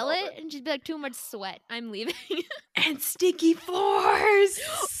like and smell it it. and she'd be like, "Too much sweat. I'm leaving." And sticky floors.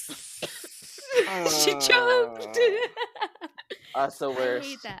 She choked. That's the I worst.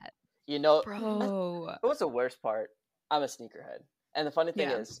 hate that. You know, Bro. what's the worst part? I'm a sneakerhead. And the funny thing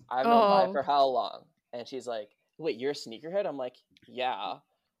Yeah. is, I've known Maya Oh. for how long? And she's like, wait, you're a sneakerhead? I'm like, yeah.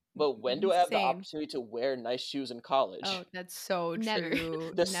 But when do I have the Same. opportunity to wear nice shoes in college? Oh, that's so Never.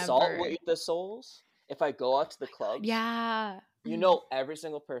 true. The salt will Never. eat the soles. If I go out to the clubs, Yeah. you know every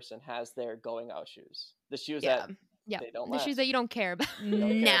single person has their going out shoes. The shoes Yeah. that Yeah, they don't the shoes last. that you don't care about. don't care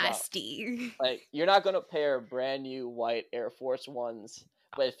about. Nasty. Like, you're not going to pair brand new white Air Force Ones.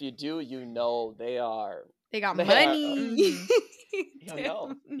 But if you do, you know they are. They got They are- money. You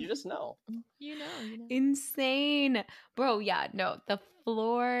know. You just know. You know. Insane. Bro, yeah, no. The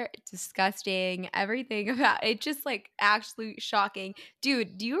floor, disgusting. Everything about it, just like actually shocking.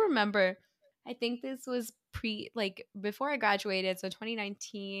 Dude, do you remember? I think this was before I graduated, so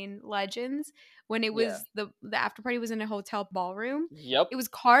 2019 Legends, when it was the after party was in a hotel ballroom. Yep. It was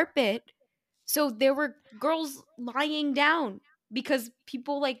carpet. So there were girls lying down because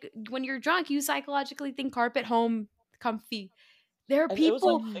people, like, when you're drunk, you psychologically think carpet, home, comfy. There are And it was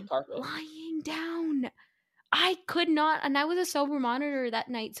people like thick carpet. lying down. I could not, and I was a sober monitor that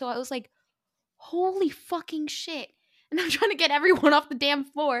night, so I was like, holy fucking shit. And I'm trying to get everyone off the damn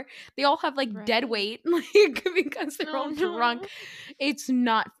floor. They all have like dead Right. weight, like, because they're all Oh, drunk. no. It's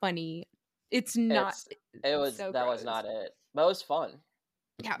not funny. It's not. It was so that was gross. not it. But it was fun.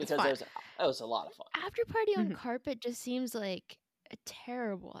 Yeah, it's Because fun. it was a lot of fun. After party on Mhm. carpet just seems like a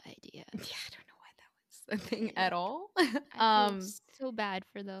terrible idea. Yeah, I don't know why that was a thing at all. I feel so bad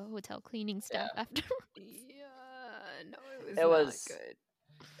for the hotel cleaning staff after. Yeah, no, It not was- good.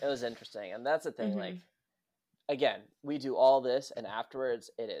 It was interesting. And that's the thing, Mhm. like, again, we do all this and afterwards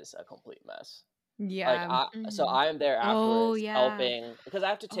it is a complete mess. Yeah. So Mhm. I'm there Oh, afterwards yeah. helping because I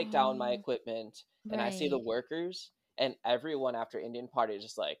have to take down my Oh. equipment and I see the Right. workers and everyone after Indian party is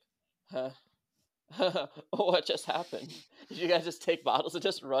just like, huh? What just happened? Did you guys just take bottles and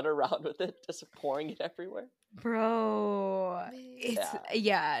just run around with it, just pouring it everywhere? Bro,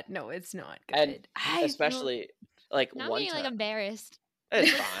 it's no, it's not good. And I especially like Now I'm one getting like time. embarrassed.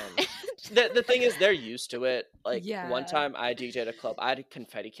 It's fine. The thing is, they're used to it. Like one Yeah. time I DJ'd a club, I had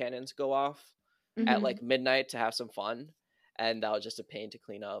confetti cannons go off Mhm. at like midnight to have some fun, and that was just a pain to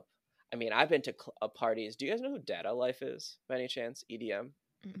clean up. I mean, I've been to parties. Do you guys know who Data Life is, by any chance? EDM.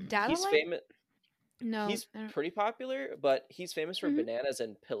 Data He's Life? famous. No, He's I don't- pretty popular, but he's famous for Mhm. bananas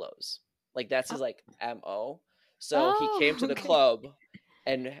and pillows. Like that's his like MO. So he came to the okay. club,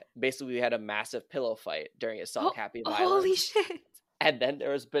 and basically we had a massive pillow fight during his song "Happy Violence." Holy shit! And then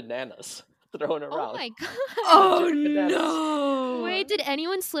there was bananas thrown Oh around. my god. Oh Bananas. no! Wait, did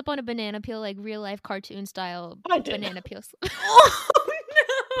anyone slip on a banana peel like real life cartoon style I did. banana peel?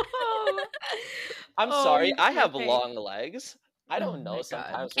 Oh no! I'm Oh, sorry, I have okay. long legs. I Oh don't know my God.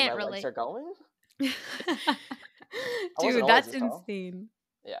 sometimes where Can't my legs relate. are going. Dude, always that's this tall. insane.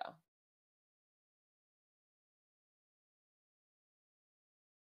 Yeah.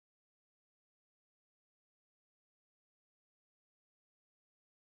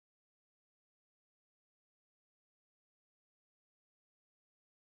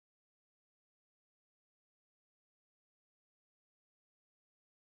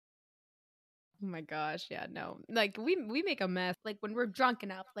 Oh my gosh, yeah, no. Like we make a mess. Like when we're drunk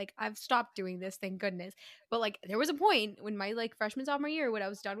enough. Like I've stopped doing this, thank goodness. But like there was a point when my like freshman sophomore year, when I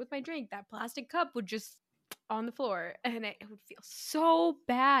was done with my drink, that plastic cup would just on the floor, and it would feel so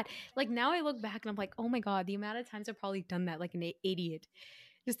bad. Like now I look back and I'm like, oh my god, the amount of times I've probably done that like an idiot,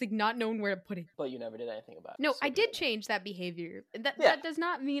 just like not knowing where to put it. But you never did anything about it. No, so I did good. change that behavior. That Yeah. that does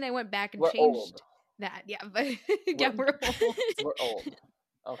not mean I went back and We're changed old. that. Yeah, but yeah, we're old. We're old.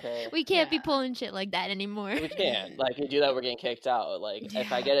 Okay. We can't be Yeah. pulling shit like that anymore. We can't. Like, if you do that, we're getting kicked out. Like,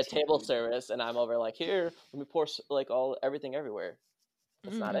 if I Yeah, get a table dude. service and I'm over, like, here, let me pour like everything everywhere.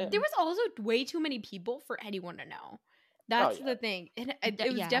 That's not it. There was also way too many people for anyone to know. That's yeah. the thing, and it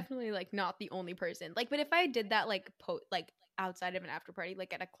was Yeah. definitely like not the only person. Like, but if I did that like like outside of an after party,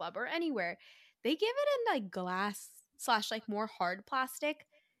 like at a club or anywhere, they give it in like glass / like more hard plastic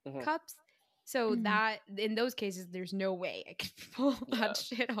Mhm. cups. So Mhm. that in those cases, there's no way I could pull Yeah. that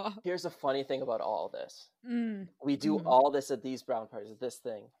shit off. Here's the funny thing about all this. Mm. We do Mhm. all this at these brown parties, this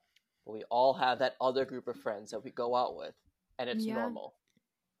thing, but we all have that other group of friends that we go out with, and it's Yeah. normal.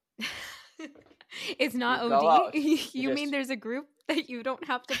 It's not You go out, OD. you You mean just there's a group that you don't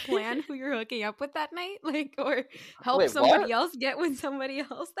have to plan who you're hooking up with that night? Like, or help wait, somebody what? else get with somebody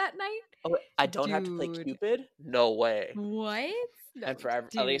else that night? Oh, wait, I don't have to play Dude. Cupid? No way. What? No, And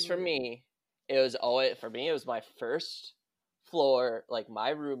at least for dude. me, it was my first floor, like my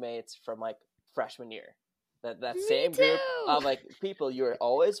roommates from like freshman year. That Me same group of too. like people you were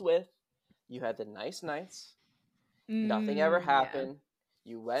always with. You had the nice nights. Nothing ever Yeah. happened.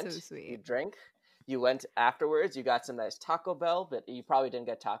 You went, So you sweet. drank, you went afterwards, you got some nice Taco Bell, but you probably didn't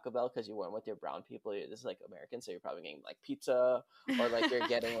get Taco Bell because you weren't with your brown people. This is like American, so you're probably getting like pizza, or like you're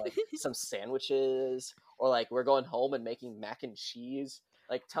getting like some sandwiches, or like we're going home and making mac and cheese.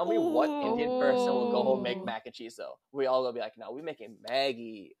 Like, tell me what Indian person will go home and make Oh. mac and cheese though? We all gonna be like, no, we making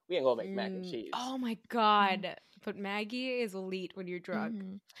Maggie. We ain't gonna make mac and cheese. Oh my god. But Maggie is elite when you're drunk.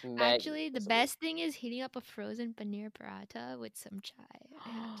 Mhm. Maggie Actually, the is elite. best thing is heating up a frozen paneer paratha with some chai. I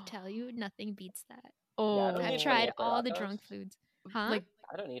have to tell you, nothing beats that. Yeah, I Oh, don't I've need tried paneer all the parathas. drunk foods. Huh? like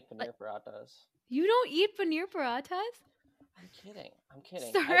I don't eat paneer parathas. you don't eat paneer parathas? I'm kidding. I'm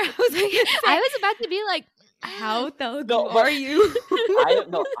kidding. Sorry, I I was gonna say, I was about to be like, how Telugu No, but- are you?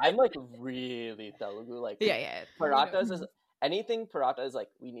 I'm like really Telugu. Like yeah. parathas is anything paratha is like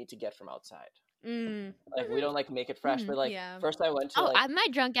we need to get from outside. Mm. Like we don't like make it fresh. Mhm. But like Yeah. first I went to oh, like my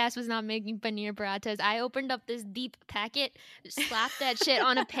drunk ass was not making paneer parathas. I opened up this deep packet, slapped that shit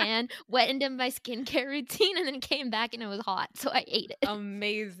on a pan, wetted in my skincare routine, and then came back and it was hot, so I ate it.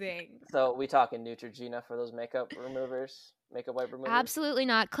 Amazing. so we talking Neutrogena for those makeup removers, makeup wipe removers. Absolutely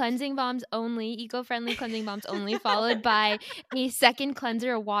not. Cleansing bombs only, eco-friendly cleansing bombs only, followed by a second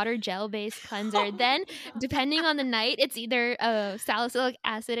cleanser, a water gel-based cleanser. Then, depending on the night, it's either a salicylic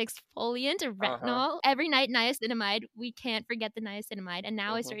acid exfoliant or retinol. Every night, niacinamide. We can't forget the niacinamide. And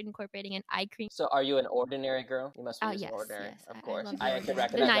now I Mhm. started incorporating an eye cream. So are you an ordinary girl? You must be Oh, using yes, ordinary, yes. of I course. love I Ordinary. can The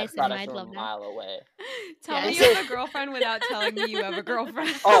recognize that product niacinamide, from love a that. mile away. Tell me Yes. you have a girlfriend without telling me you have a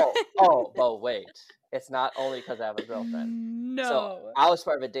girlfriend. But wait. It's not only because I have a girlfriend. No. So I was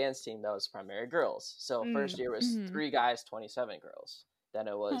part of a dance team that was primarily girls. So first Mm. year was Mhm. 3 guys, 27 girls. Then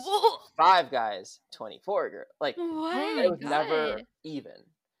it was Whoa. 5 guys, 24 girls. Like Oh What? my it was never God. even.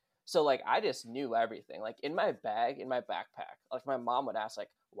 So like I just knew everything. Like in my bag, in my backpack, like my mom would ask like,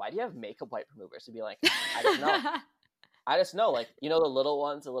 "Why do you have makeup wipe removers?" To be like, I don't know. I just know, like, you know the little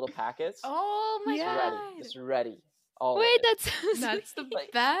ones, the little packets? Oh my Just Yeah. ready. god. Just ready. Always. Wait, that's so That's the sweet.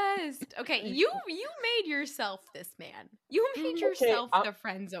 Like- best. Okay, you made yourself this man. You made Okay, yourself I'm- the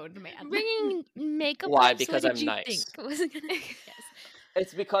friend zoned man. Bringing makeup Why? wipes, Because what I'm did you nice. think? Was it gonna... Yes.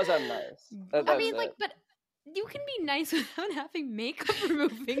 It's because I'm nice. I That's mean, it. like, but you can be nice without having makeup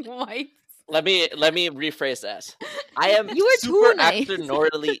removing wipes. Let me rephrase this. I am You were too super nice.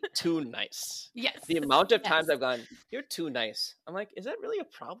 extraordinarily too nice. Yes. The amount of times Yes. I've gone, "You're too nice." I'm like, is that really a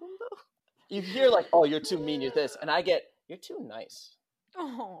problem though? You hear like, "Oh, you're too mean, you're this," and I get, "You're too nice."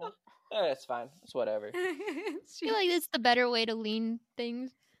 Oh. It's fine. It's whatever. I feel like it's the better way to lean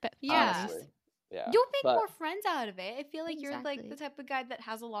things. But Yeah. Honestly. Yeah. You'll make but more friends out of it. I feel like you're like the Exactly. type of guy that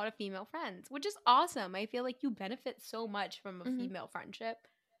has a lot of female friends, which is awesome. I feel like you benefit so much from a Mhm. female friendship.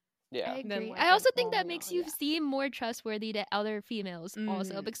 yeah. I Than, agree. like, I an also think that all makes male, you yeah. seem more trustworthy to other females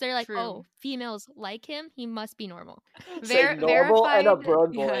also Mm, because they're like, true. oh, females like him, he must be normal. Say normal and a verified-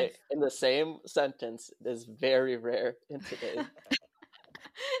 burn boy yes. in the same sentence is very rare in today.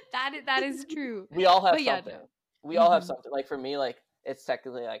 that is true. We all have But yeah, something. no. We all have Mhm. something. Like for me, like it's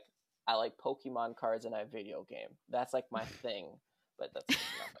technically like I like Pokemon cards and I video game. That's like my thing. But that's just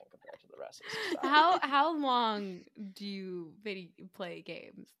nothing compared to the rest of society. How long do you play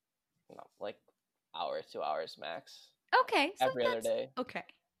games? No, like hour, 2 hours max. Okay, so Every other that's- day. Okay,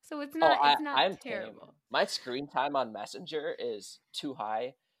 so it's not I'm terrible. tame. My screen time on Messenger is too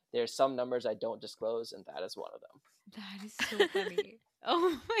high. There's some numbers I don't disclose, and that is one of them. That is so funny.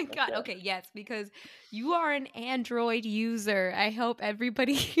 Oh my god. Okay. Okay, yes, because you are an Android user. I hope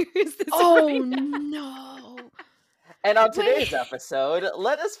everybody hears this. Oh right now. no. And on today's Wait. episode,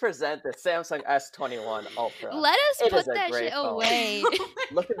 let us present the Samsung S21 Ultra. Let us It put is a that great shit phone. away.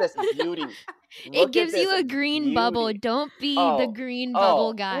 Look at this beauty. It Look at gives you this a green bubble. beauty. Don't be the Oh, green oh,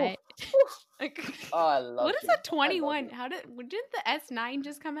 bubble guy. Like, Oh, I love what is you. a I love 21? you. How didn't the S9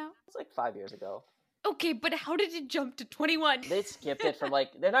 just come out? It's like 5 years ago. Okay, but how did it jump to 21? They skipped it from like,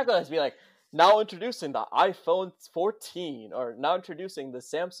 they're not going to be like, now introducing the iPhone 14 or now introducing the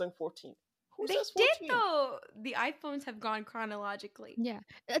Samsung 14. Who They says did 14? though. The iPhones have gone chronologically. Yeah.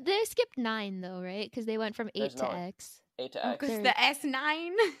 They skipped 9 though, right? Because they went from 8 There's to no- X. 8 to Oh, X. because There- the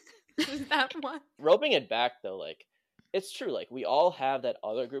S9 was that one. Roping it back though, like it's true. Like, we all have that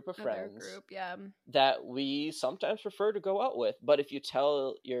other group of Other friends group, yeah. that we sometimes prefer to go out with. But if you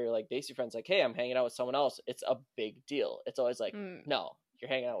tell your like Daisy friends like, hey, I'm hanging out with someone else, it's a big deal. It's always like, no, you're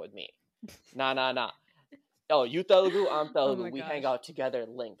hanging out with me. Nah. Oh, you Telugu, I'm Telugu. my We hang gosh. out together,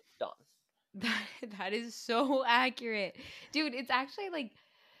 link, done. That is so accurate. Dude, it's actually like,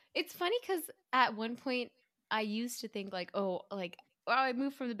 it's funny because at one point I used to think like, oh, like, well, I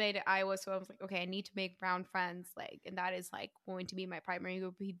moved from the Bay to Iowa, so I was like, okay, I need to make brown friends, like, and that is like going to be my primary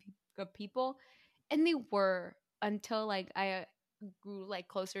group of people, and they were until like I grew like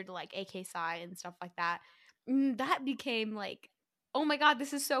closer to like AK Psi and stuff like that. That became like, oh my god,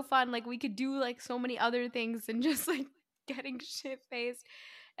 this is so fun! Like we could do like so many other things and just like getting shit faced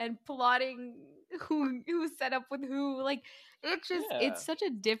and plotting who set up with who. Like it's just Yeah. it's such a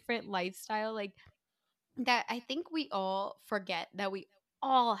different lifestyle. Like that I think we all forget that we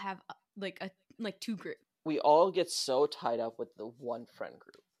all have like two groups. We all get so tied up with the one friend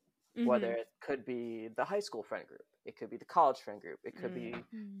group. Whether Mhm. it could be the high school friend group, it could be the college friend group, it could be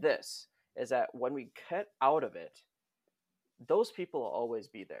Mm. this, is that when we get out of it, those people will always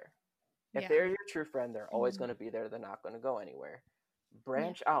be there. If Yeah. they're your true friend, they're always Mhm. going to be there. They're not going to go anywhere.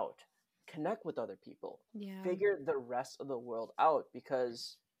 Branch out, connect with other people, Yeah. figure the rest of the world out,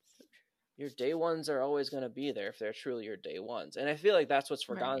 because your day ones are always going to be there if they're truly your day ones. And I feel like that's what's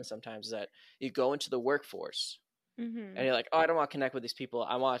forgotten Right. sometimes, is that you go into the workforce Mhm. and you're like, oh, I don't want to connect with these people.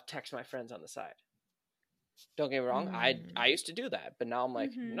 I want to text my friends on the side. Don't get me wrong. I used to do that, but now I'm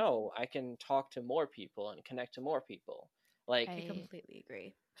like, Mhm. no, I can talk to more people and connect to more people. Like, I Right. completely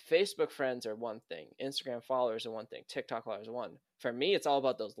agree. Facebook friends are one thing, Instagram followers are one thing, TikTok followers are one. For me, it's all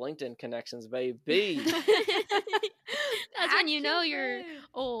about those LinkedIn connections, baby. That's when you know you're Accurate.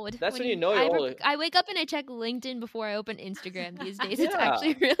 old. That's when you know you're old. I wake up and I check LinkedIn before I open Instagram these days. It's Yeah.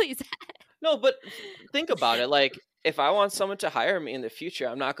 actually really sad. No, but think about it. Like, if I want someone to hire me in the future,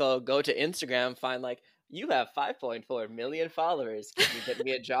 I'm not going to go to Instagram and find, like, you have 5.4 million followers. Can you get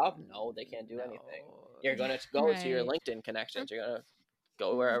me a job? No, they can't do anything. You're going to go to your Right. LinkedIn connections. You're going to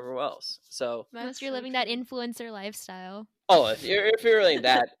go wherever else. So, Unless you're living that influencer lifestyle. oh, if you're really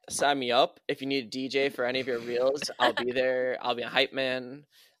that, sign me up. If you need a DJ for any of your reels, I'll be there. I'll be a hype man.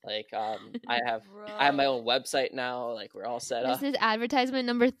 Like, I have my own website now. Like, we're all set This up. is advertisement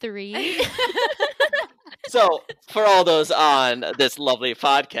number 3. So, for all those on this lovely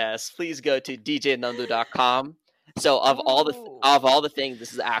podcast, please go to djnandu.com. So, of all the things,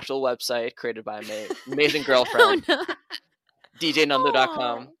 this is the actual website created by my amazing Oh girlfriend, no.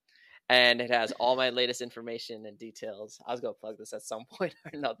 djnandu.com, and it has all my latest information and details. I was gonna plug this at some point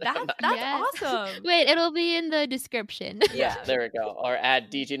or another. That's Yes. awesome. Wait, it'll be in the description. Yeah, there we go. Or add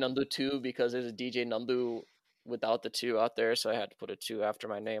DJ Nandu 2, because there's a DJ Nandu without the 2 out there, so I had to put a 2 after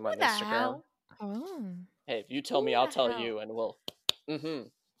my name on Who the Instagram. hell? Oh. Hey, if you tell me, Who I'll the tell hell? you, and we'll.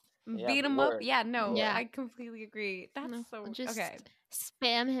 Yeah, Beat the him up. word. Yeah, no, Yeah. I completely agree. That's No, so just okay.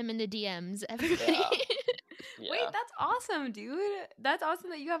 spam him in the DMs, everybody. Yeah. Wait, that's awesome, dude. That's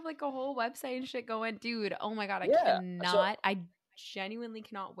awesome that you have like a whole website and shit going, dude. Oh my god, I Yeah, cannot. I genuinely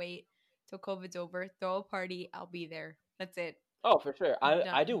cannot wait till COVID's over. Throw a party. I'll be there. That's it. Oh, for sure.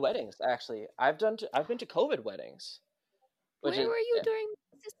 I do Done. weddings, actually. I've been to COVID weddings. Where Which is, were you yeah. during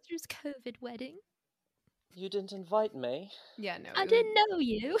my sister's COVID wedding? You didn't invite me. Yeah, no. I didn't know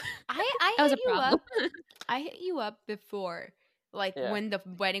you. I That was hit a you problem. up. I hit you up before, like Yeah. when the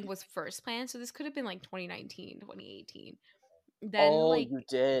wedding was first planned. So this could have been like 2019, 2018. Then Oh, like you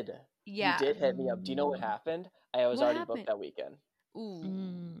did. yeah. You did hit me up. Do you know what happened? I was What already happened? booked that weekend. Ooh.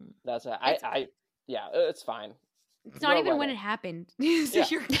 Mm. That's what It's- yeah, it's fine. It's not Your even when wedding. it happened. so Yeah,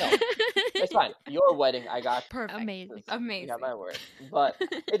 you're no. It's fine. Your wedding, I got perfect. Amazing. Amazing. You got my word. But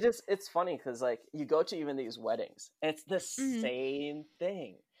it's funny because like you go to even these weddings, and it's the Mhm. same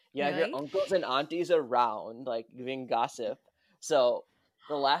thing. You have Really? your uncles and aunties around, like giving gossip. So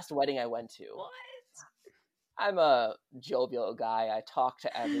the last wedding I went to, What? I'm a jovial guy. I talk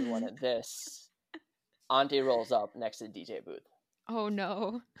to everyone at this. Auntie rolls up next to the DJ booth. Oh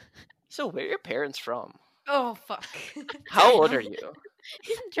no. So where are your parents from? Oh fuck. How old are you?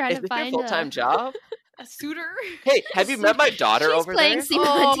 Trying Is to this your find full-time job? A suitor? Hey, have you met my daughter She's over playing there?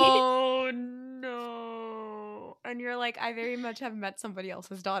 Simonti. Oh no. And you're like, I very much have met somebody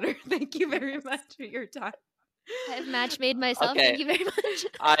else's daughter. Thank you very much for your time. I've match made myself. Okay. Thank you very much.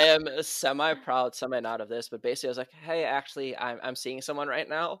 I am semi-proud, semi-not of this, but basically I was like, hey, actually, I'm seeing someone right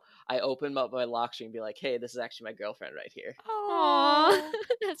now. I open up my lock screen and be like, hey, this is actually my girlfriend right here. Aww.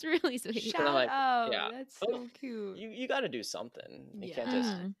 That's really sweet. Shout I'm like, out. yeah. That's Oh, so cute. You got to do something. You can't Yeah. just...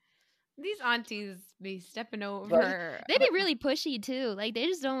 Mm. These aunties be stepping over. They be really pushy too. Like they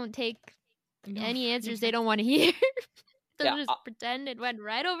just don't take any answers they don't want to hear. They'll Yeah, just pretend it went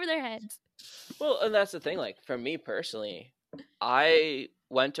right over their heads. well, and that's the thing. Like for me personally, I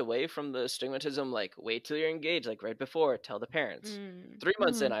went away from the stigmatism. Like, wait till you're engaged. Like right before, tell the parents. 3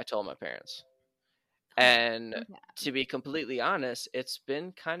 months in, I told my parents. And Yeah. to be completely honest, it's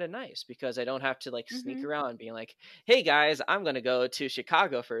been kind of nice because I don't have to like sneak Mhm. around being like, "Hey guys, I'm gonna go to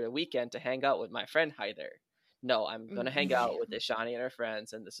Chicago for the weekend to hang out with my friend Hyder." No, I'm gonna hang out with Ishani and her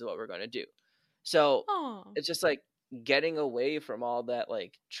friends, and this is what we're gonna do. So Oh. it's just like getting away from all that,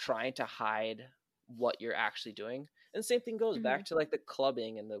 like trying to hide what you're actually doing. And the same thing goes back to like the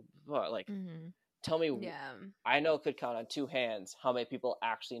clubbing and the like. Tell me, Yeah. I know could count on two hands how many people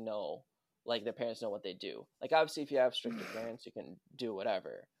actually know, like their parents know what they do. Like obviously, if you have stricter parents, you can do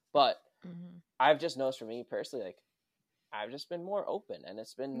whatever. But I've just noticed for me personally, like I've just been more open, and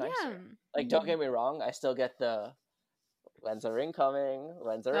it's been nicer. Yeah. Like don't get me wrong, I still get the when's the ring coming?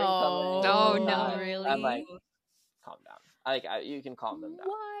 When's the ring coming? Oh, all the no, time. really? I'm like, calm down. You can calm them down.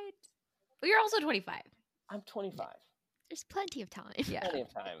 What? Well, you're also 25. I'm 25. There's plenty of time. Yeah. Plenty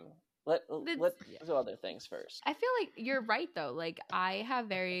of time. Let's do other things first. I feel like you're right though. Like I have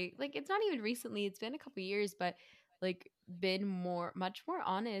very like it's not even recently, it's been a couple years, but like been much more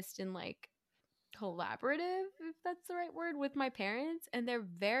honest and like collaborative, if that's the right word, with my parents, and they're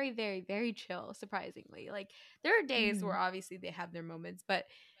very, very, very chill, surprisingly. Like there are days where obviously they have their moments, but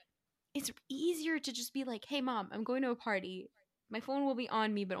it's easier to just be like, "Hey mom, I'm going to a party. My phone will be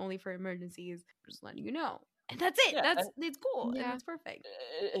on me, but only for emergencies. Just letting you know." And that's it. Yeah, It's cool. Yeah. And it's perfect.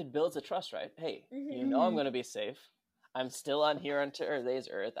 It builds a trust, right? Hey, you know I'm gonna be safe. I'm still on here on today's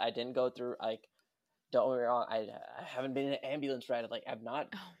earth. I didn't go through like. Don't get me wrong. I haven't been in an ambulance ride. Like I've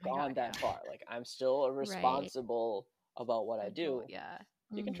not gone that far. Like I'm still responsible about what I do. Yeah.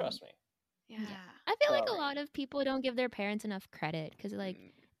 You can trust me. Yeah. I feel like a So- lot of people don't give their parents enough credit because, like,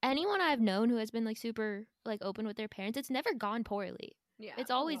 anyone I've known who has been like super like open with their parents, it's never gone poorly. Yeah.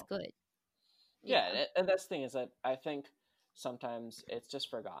 It's always good. Yeah, and that's the thing is that I think sometimes it's just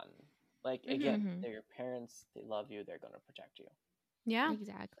forgotten. Like again, they're your parents. They love you. They're gonna protect you. Yeah.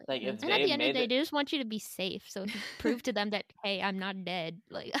 Exactly. Like if And they at the end of made the day, they just want you to be safe. So to prove to them that, hey, I'm not dead.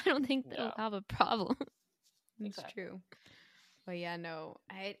 Like I don't think they'll Yeah. have a problem. It's Exactly. true. But yeah, no.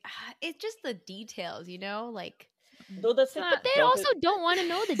 It's just the details, you know? Like Though that's the But they don't also don't want to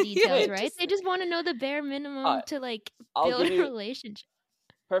know the details, right? just- They just want to know the bare minimum Alright, to like I'll build give a you- relationship.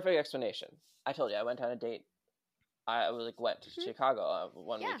 perfect explanation. I told you I went on a date. I was like went to Chicago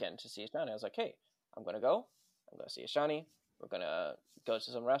one Yeah. weekend to see Ashani. I was like, hey, I'm gonna go. I'm gonna see Ashani. We're gonna go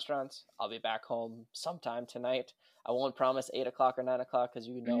to some restaurants. I'll be back home sometime tonight. I won't promise 8 o'clock or 9 o'clock because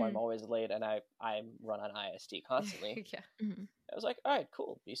you know I'm always late and I run on ISD constantly. yeah. I was like, all right,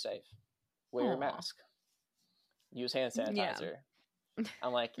 cool. Be safe. Wear your Aw. mask. Use hand Yeah. sanitizer.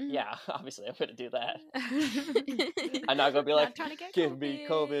 I'm like, yeah, obviously I'm gonna do that. I'm I'm not gonna be like, trying to get give me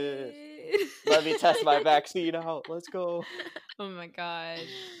COVID. Let me test my vaccine out. Let's go. Oh my god.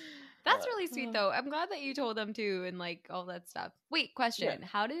 That's But- really sweet though. I'm glad that you told them too and like all that stuff. Wait, question.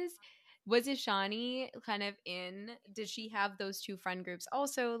 Was Ishani kind of did she have those two friend groups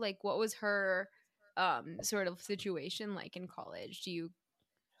also? Like what was her sort of situation like in college? Do you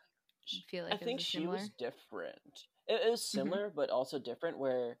feel like I think it was she similar? was different. It was similar, but also different.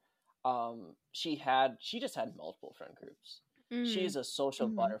 Where she just had multiple friend groups. She's a social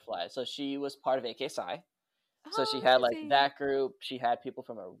butterfly, so she was part of AK Psi. So she had like that group. She had people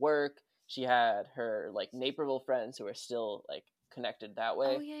from her work. She had her like Naperville friends who are still like connected that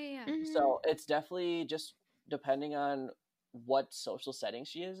way. Oh yeah. So it's definitely just depending on what social setting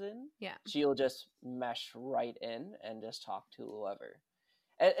she is in. Yeah. She'll just mesh right in and just talk to whoever.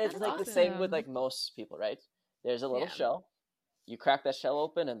 And it's That's like the same with awesome. like most people, right? There's a little Yeah. shell. You crack that shell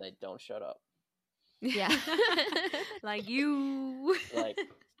open and they don't shut up. Yeah. Like you. Like,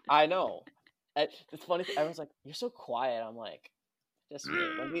 I know. It's funny. Everyone's like, "You're so quiet." I'm like, "Just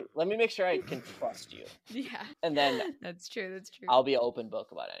wait. Let me make sure I can trust you, Yeah. and then That's true. I'll be an open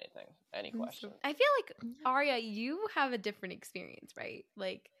book about anything, any So- question." I feel like Arya, you have a different experience, right?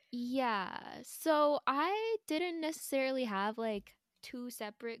 Like Yeah. So I didn't necessarily have like two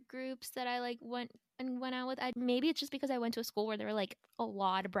separate groups that I like went out with. Maybe it's just because I went to a school where there were like a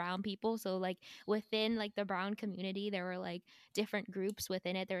lot of brown people. So like within like the brown community, there were like different groups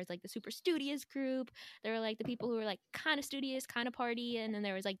within it. There was like the super studious group. There were like the people who were like kind of studious, kind of party, and then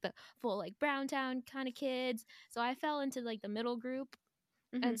there was like the full like brown town kind of kids. So I fell into like the middle group.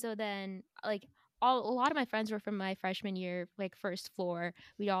 And so then like a lot of my friends were from my freshman year, like first floor.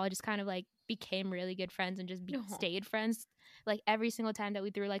 We all just kind of like became really good friends and just Aw. stayed friends. Like every single time that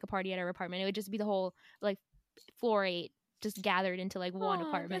we threw like a party at our apartment, it would just be the whole like floor 8 just gathered into like one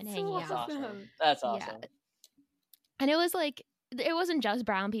apartment that's hanging so out. awesome. That's Yeah. awesome. And it was like, it wasn't just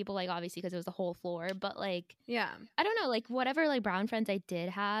brown people, like obviously because it was the whole floor, but like, Yeah. I don't know, like whatever like brown friends I did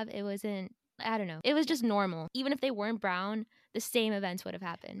have, it wasn't, I don't know, it was just normal. Even if they weren't brown, the same events would have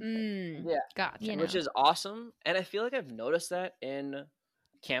happened. Yeah. Gotcha. You Which know. is awesome. And I feel like I've noticed that in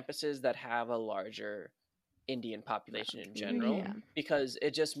campuses that have a larger Indian population in general, Yeah. because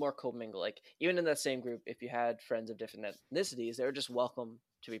it's just more commingled. Like even in that same group, if you had friends of different ethnicities, they were just welcome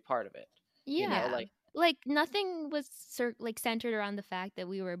to be part of it. Yeah. You know, Like nothing was like centered around the fact that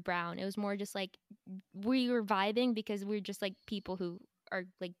we were brown. It was more just like we were vibing because we are just like people who are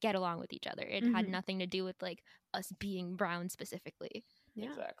like get along with each other. It had Mhm. nothing to do with like us being brown specifically. Yeah.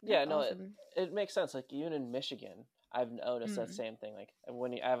 exactly. Yeah, That's no, awesome. it makes sense. Like even in Michigan, I've noticed that Mhm. same thing. Like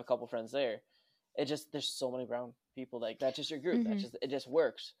when I have a couple friends there, it just there's so many brown people. Like that's just your group. That's Mhm. just it just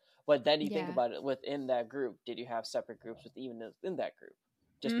works. But then you think Yeah. about it within that group. Did you have separate groups within that group?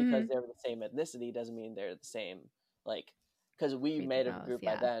 Just because they're the same ethnicity doesn't mean they're the same. Like because we Everything made a else, group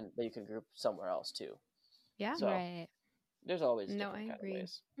yeah. by then, but you could group somewhere else too. Yeah. So Right. there's always No, different I kind agree. of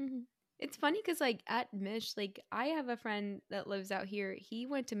ways. Mhm. It's funny because like at Mish, like I have a friend that lives out here. He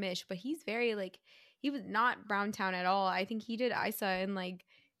went to Mish, but he's very like he was not Browntown at all. I think he did ISA in like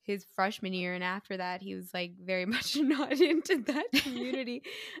his freshman year, and after that, he was like very much not into that community.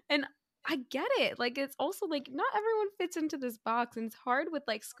 And I get it. Like it's also like not everyone fits into this box, and it's hard with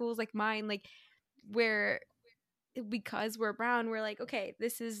like schools like mine, like where because we're brown, we're like okay,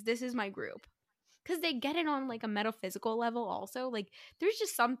 this is my group. Because they get it on like a metaphysical level also, like there's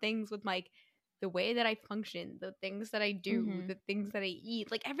just some things with like the way that I function, the things that I do, Mhm. the things that I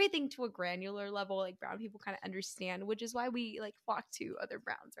eat, like everything to a granular level, like brown people kind of understand, which is why we like flock to other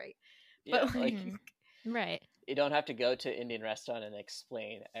browns, right? Yeah, But like Mhm. Right. you don't have to go to Indian restaurant and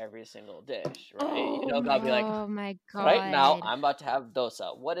explain every single dish, right? Oh You don't gotta be like, Oh my god. right now I'm about to have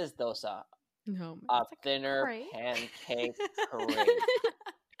dosa. What is dosa? no, A it's like thinner crepe. pancake crepe.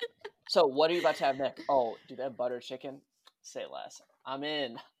 So what are you about to have next? Oh, do they have butter chicken? Say less. I'm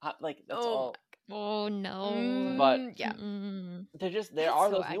in. Like that's Oh all. Oh no. Mm, yeah, Mm-mm. There that's are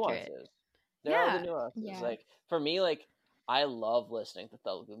so those accurate. nuances. There are the Yeah. nuances. Yeah. Like for me, like I love listening to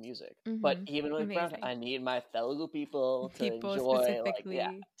Telugu music, but Mhm. even with brown, Amazing. I need my Telugu people to People enjoy, like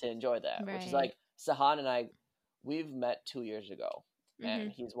specifically. to enjoy that. Which is Right. like Sahan and I, we've met 2 years ago, and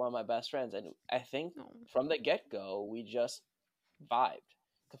Mhm. he's one of my best friends, and I think Oh. from the get go we just vibed.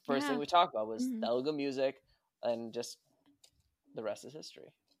 The first thing Yeah. we talked about was Mhm. Telugu music, and just the rest is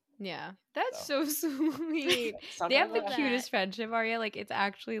history. Yeah, that's so sweet. They Sometimes have the love cutest that. friendship, Arya. Like it's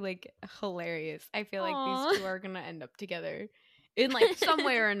actually like hilarious. I feel like Aw. these two are gonna end up together in like some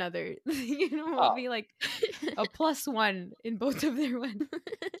way or another. You know, it'll Oh. be like a +1 in both of their ones.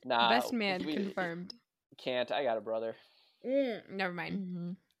 Nah, Best man we confirmed. can't. I got a brother. Never mind.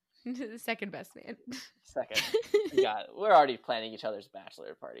 Mhm. The second best man. Second. We're already planning each other's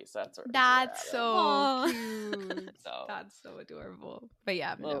bachelor parties. So that's where That's we're at. so Aw. cute. So That's so adorable. But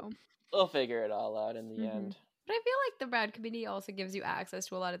yeah, Well- no. we'll figure it all out in the Mhm. end. But I feel like the Brad community also gives you access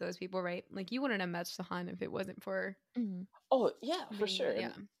to a lot of those people, right? Like you wouldn't have met Sahan if it wasn't for Mhm. Oh yeah, for being- sure.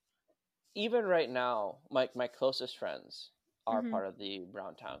 Yeah. And even right now, my closest friends are Mhm. part of the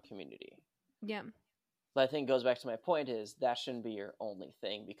Browntown community. Yeah. But I think it goes back to my point is that shouldn't be your only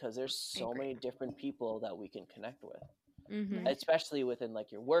thing because there's so agree. many different people that we can connect with. Mm-hmm. Right. Especially within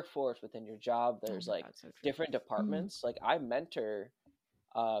like your workforce, within your job, there's like different departments. Like I mentor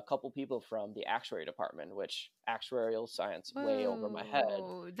a couple people from the actuary department, which actuarial science way over my head.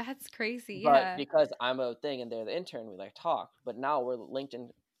 Whoa, that's crazy. But Yeah. because I'm a thing and they're the intern, we like talk. But now we're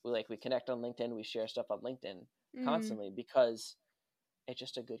LinkedIn. We connect on LinkedIn. We share stuff on LinkedIn Mm. constantly because it's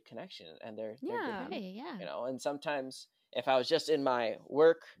just a good connection, and they're good Yeah. people, Right, yeah. you know. And sometimes if I was just in my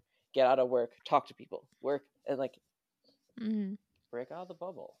work, get out of work, talk to people, work, and like Mhm. break out of the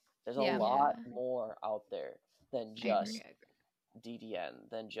bubble. There's Yeah. a lot Yeah. more out there than I just agree. DDN,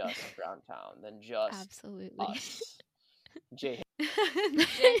 than just Browntown, than just Absolutely. us. Jay,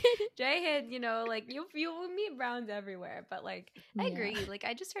 Jay had, you know, like you will meet Browns everywhere, but like I Yeah. agree. Like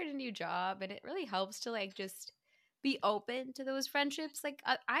I just started a new job, and it really helps to like just be open to those friendships. Like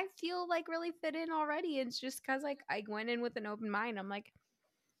I feel like really fit in already. It's just because like I went in with an open mind. I'm like,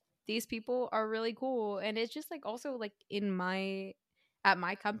 these people are really cool, and it's just like also like at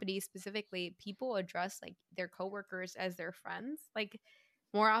my company specifically, people address like their coworkers as their friends, like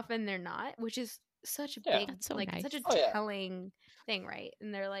more often than not, which is such a Yeah. big, That's so like nice. such a Oh, yeah. telling thing, right?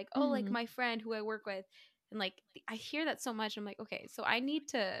 And they're like, oh, like Mhm. my friend who I work with, and like I hear that so much. I'm like, okay, so I need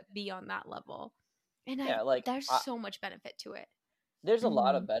to be on that level, and Yeah, like, there's I- so much benefit to it. there's a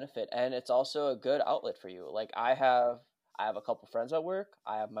lot of Mhm. benefit, and it's also a good outlet for you. Like I I have a couple friends at work.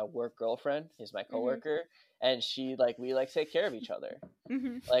 I have my work girlfriend. He's my coworker, and she we take care of each other.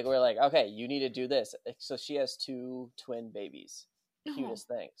 Like we're like, okay, you need to do this. So she has 2 twin babies, cutest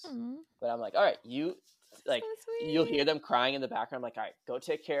things. But I'm like, all right, you like you'll hear them crying in the background. I'm like, all right, go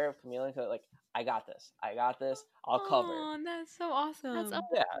take care of Camila. Like, I got this. I'll cover. Oh, that's so awesome. That's awesome.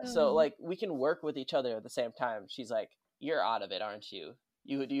 Yeah. So like we can work with each other at the same time. She's like, you're out of it, aren't you?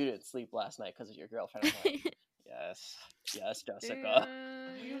 You didn't sleep last night because of your girlfriend. I'm like, yes, Jessica.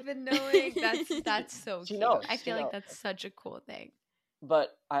 You've been knowing. That's so She cute. knows, I she feel like knows. that's such a cool thing.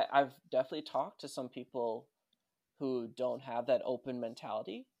 But I've definitely talked to some people who don't have that open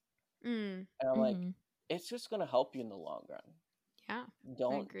mentality, and I'm like, it's just gonna help you in the long run. Yeah.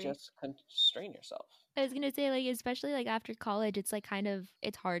 Don't agree. just constrain yourself. I was gonna say, like, especially like after college, it's like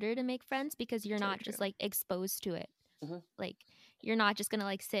it's harder to make friends because you're So not just true. like exposed to it. Mhm. Like, you're not just gonna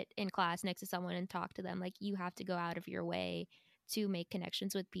like sit in class next to someone and talk to them. Like, you have to go out of your way to make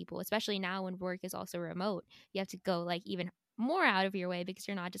connections with people, especially now when work is also remote. You have to go like even more out of your way because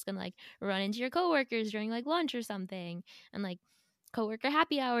you're not just gonna like run into your coworkers during like lunch or something. And like coworker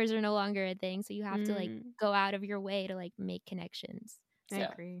happy hours are no longer a thing, so you have to like go out of your way to like make connections. I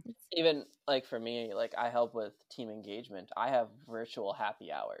Yeah. agree. Even like for me, like I help with team engagement. I have virtual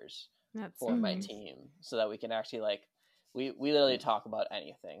happy hours That's for my nice. team so that we can actually like we literally talk about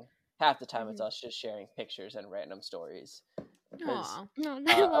anything. Half the time it's us just sharing pictures and random stories. Because Aw. No,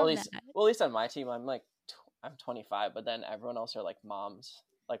 I love at least that. well, at least on my team, I'm like I'm 25, but then everyone else are like moms,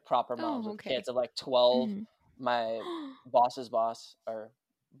 like proper moms with okay. kids of like 12. My boss's boss or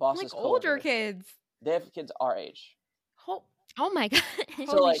boss's Like older coworker, kids. they have kids our age. Oh my god. So,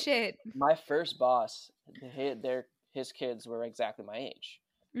 Holy like, shit. My first boss, his kids were exactly my age.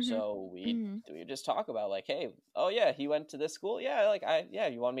 So we just talk about like, hey, oh yeah, he went to this school. Yeah, like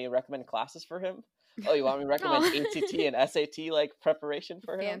you want me to recommend classes for him? Oh, you want me to recommend ACT and SAT like preparation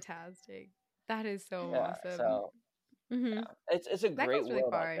for him? Fantastic. That is so Yeah, awesome. so yeah, it's a That great goes really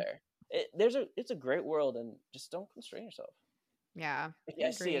world far. out there. It's a great world, and just don't constrain yourself. Yeah. Like,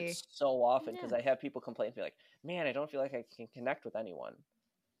 I see it so often because I have people complain to me like, man, I don't feel like I can connect with anyone.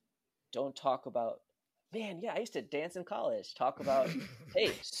 Don't talk about, man, yeah, I used to dance in college. Talk about,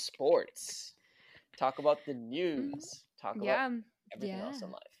 hey, sports. Talk about the news. Talk about everything else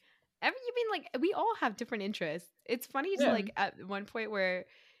in life. You mean like we all have different interests. It's funny to like at one point where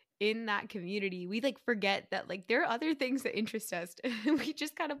in that community we like forget that like there are other things that interest us. We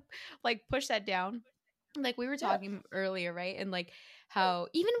just kind of like push that down. Like we were talking earlier, right? And like how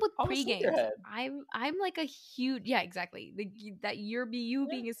even with pre-games, I'm like a huge exactly. That you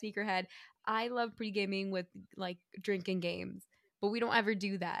being a sneakerhead, I love pre-gaming with like drinking games. But we don't ever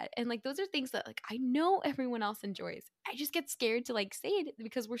do that. And like those are things that like I know everyone else enjoys. I just get scared to like say it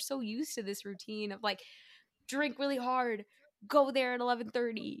because we're so used to this routine of like drink really hard, go there at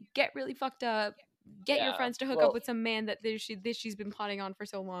 11:30, get really fucked up, get your friends to hook up with some man that she's been plotting on for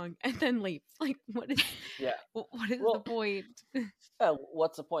so long, and then leave. Like what is the point?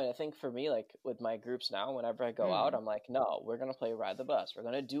 What's the point? I think for me, like with my groups now, whenever I go out, I'm like, no, we're gonna play Ride the Bus. We're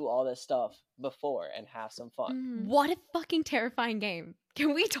gonna do all this stuff before and have some fun. What a fucking terrifying game.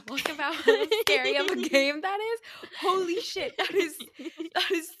 Can we talk about how scary of a game that is? Holy shit, that is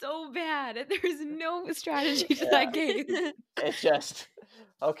so bad. There is no strategy to that game. It's just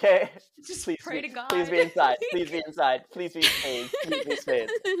okay. Just please pray to God. Please be inside. Please be inside. Please be spades. Please be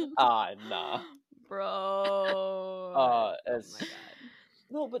spades. Nah. Bro. Oh my god.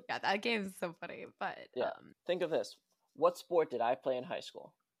 No, but that game is so funny. But think of this. What sport did I play in high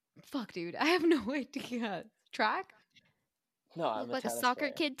school? Fuck, dude. I have no idea. Track? No, I'm like a soccer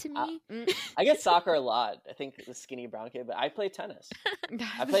kid to me. I get soccer a lot. I think the skinny brown kid, but I play tennis.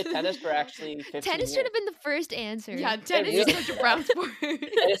 I played tennis for actually 15 years. Tennis should have been the first answer. Yeah, tennis is such a brown sport.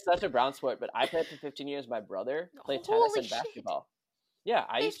 It is such a brown sport, but I played for 15 years. My brother played tennis and basketball. Yeah,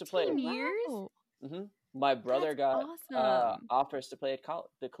 I used to play. 15 years? Mm-hmm. My brother got offers to play at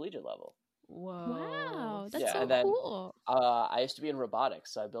the collegiate level. Wow, that's so cool. I used to be in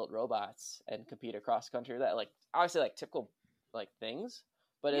robotics, so I built robots and compete across country. That like obviously like typical like things,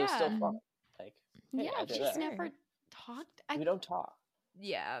 but it was still fun. Like hey, we just never talked. We don't talk.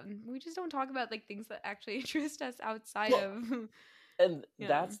 Yeah, we just don't talk about like things that actually interest us outside of. And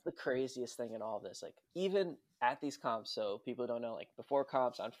that's the craziest thing in all of this. Like even at these comps, so people don't know. Like before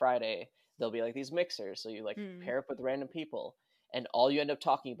comps on Friday, there'll be like these mixers, so you like pair up with random people, and all you end up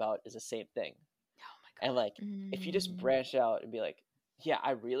talking about is the same thing. Oh my god! And like if you just branch out and be like, yeah,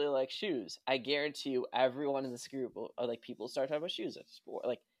 I really like shoes. I guarantee you, everyone in this group will, or like people start talking about shoes at sport.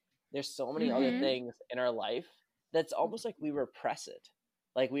 Like, there's so many other things in our life that's almost like we repress it.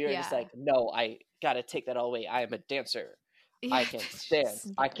 Like we are just like, no, I gotta take that all away. I am a dancer. I can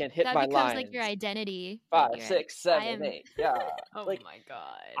dance. I can hit That my becomes lines. like your identity. 5, Like, 6, I 7, am. 8. Yeah. Oh Like my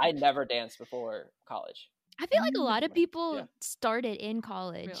god. I never danced before college. I feel like a lot of Never. people Yeah. started in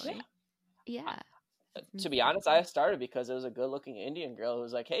college. Really? Yeah. To be honest, I started because there was a good-looking Indian girl who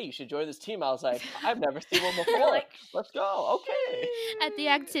was like, "Hey, you should join this team." I was like, "I've never seen one before. Like, Let's go." Okay. At the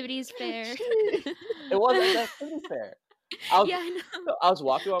activities fair. It wasn't an activity fair. I was, Yeah, I know. I was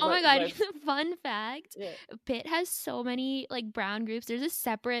walking on Oh my my god, fun fact. yeah. Pitt has so many like brown groups. There's a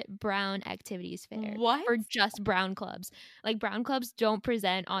separate brown activities fair What? for just brown clubs. Like brown clubs don't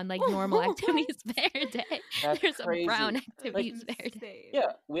present on like normal activities fair day. That's There's crazy. a brown Like, activities fair day.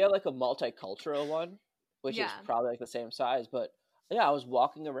 Yeah, we had like a multicultural one, which is Yeah. probably like the same size. But yeah, I was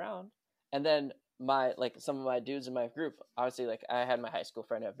walking around, and then some of my dudes in my group, obviously, like I had my high school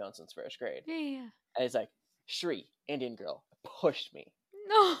friend I've known since first grade, Yeah. and he's like, "Shri, Indian girl, pushed me,"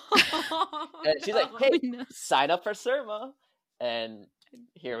 No. and she's like, "Hey, No. sign up for Surma," and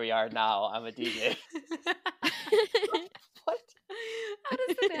here we are now. I'm a DJ. What? How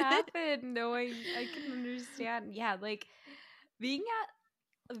does it happen? No, I can understand. Yeah, like being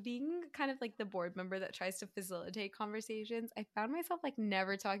kind of like the board member that tries to facilitate conversations, I found myself like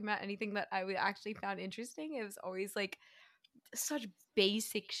never talking about anything that I would actually found interesting. It was always like such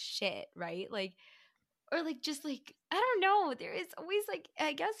basic shit, right? Like or like just like I don't know. There is always like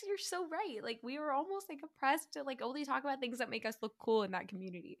I guess you're so right. Like we were almost like oppressed to like only talk about things that make us look cool in that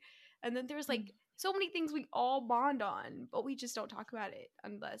community. And then there's like so many things we all bond on, but we just don't talk about it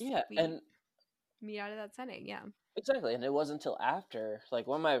unless Yeah, we and meet out of that setting. Yeah. exactly, and it wasn't until after, like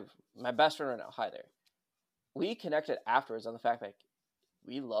one of my best friend right now, hi there. We connected afterwards on the fact that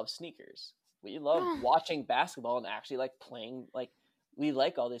we love sneakers. We love watching basketball and actually like playing. Like we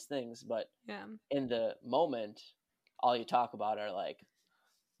like all these things, but Yeah. in the moment, all you talk about are like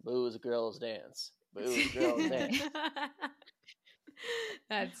booze, girls dance, booze, girls dance.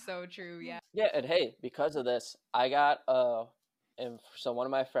 That's so true. Yeah. Yeah, and hey, because of this, I got and so one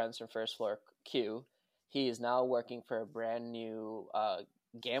of my friends from First Floor Q, he is now working for a brand new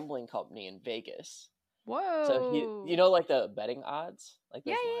gambling company in Vegas. Whoa. So he, like the betting odds, like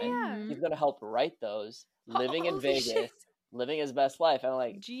Yeah, those yeah, lines, yeah. he's gonna help write those. Living in Holy Vegas, shit. living his best life. And I'm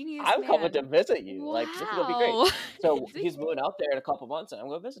like, Genius. I'm coming to man. visit you. Like this is gonna be great. Wow. So he's moving out there in a couple months, and I'm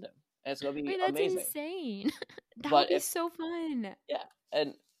gonna visit him, and it's gonna be Wait, that's amazing. insane. That But would be if- so fun.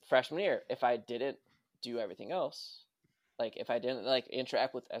 And freshman year, if I didn't do everything else, like if I didn't like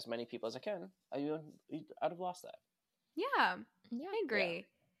interact with as many people as I can, I'd have lost that. Yeah. Yeah. I agree.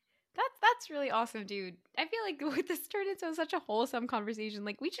 That's really awesome, dude. I feel like this turned into such a wholesome conversation.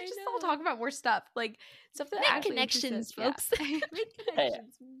 Like we should I just all know. talk about more stuff, like stuff that Make actually interests connections, us. Yeah. folks. Make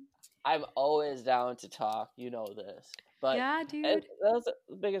connections. I'm always down to talk. You know this, but Yeah, dude. that's the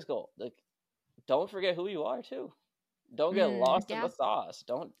biggest goal. Like, don't forget who you are too. Don't get lost in yeah. the sauce.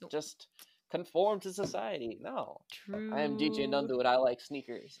 Don't just conform to society. No. True. I am DJ Nandu and I like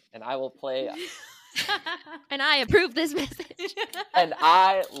sneakers and I will play And I approve this message. and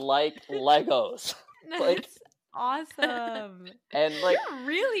I like Legos. like- That's awesome. And like You're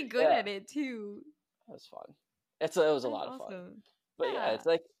really good yeah. at it too. it was fun. It was a lot of fun. Awesome. But yeah, Yeah. it's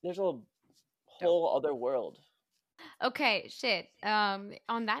like there's a whole other world. Okay, shit. On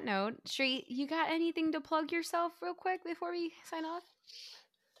that note, Shri, you got anything to plug yourself real quick before we sign off?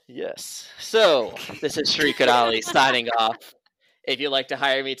 Yes. So this is Shri Kadali signing off. If you'd like to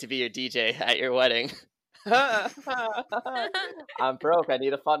hire me to be your DJ at your wedding. I'm broke. I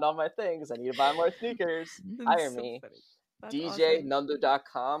need to fund all my things. I need to buy more sneakers. Hire me.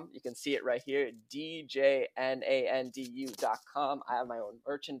 DJNandu.com. You can see it right here. DJNandu.com. I have my own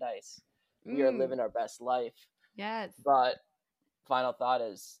merchandise. We are living our best life. Yes. But final thought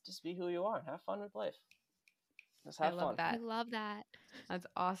is just be who you are and have fun with life. Just have I fun. love I that. love that. That's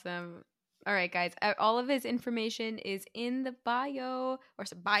awesome. All right, guys. All of his information is in the bio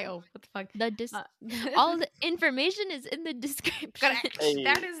bio. What the fuck? All the information is in the description. Correct. Hey.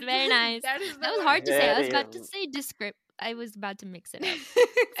 That is Very nice. That, is That was hard to say. I was Very- about to say descript. I was about to mix it up.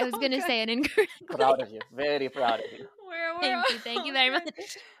 It's I was all gonna good. say it incorrectly. Proud of you. Very proud of you. Thank you very all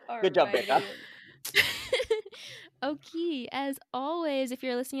much. good. Good job, Becca. Alrighty. Okay, as always, if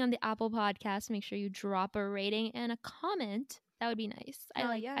you're listening on the Apple Podcast, make sure you drop a rating and a comment. That would be nice. Oh,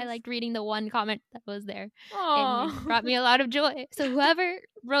 I yes. liked reading the one comment that was there, and Aw. it brought me a lot of joy. So whoever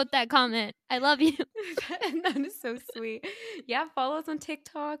wrote that comment, I love you. That is so sweet. Yeah, follow us on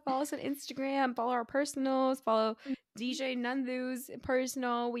TikTok, follow us on Instagram, follow our personals, follow DJ Nandu's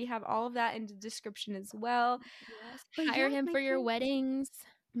personal. We have all of that in the description as well. But Hire yeah, him my for your friends. weddings.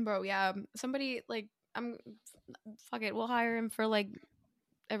 Bro, yeah. Somebody like fuck it, we'll hire him for like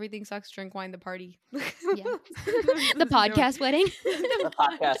everything sucks, drink wine, the party. Yeah. The podcast wedding. The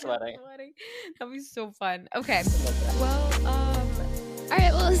podcast wedding. That'd be so fun. Okay. Well, all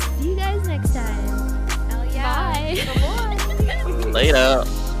right, well, see you guys next time. Hell yeah. Bye. Later.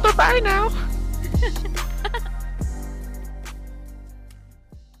 Bye-bye now.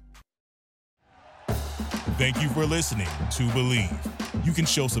 Thank you for listening to Believe. You can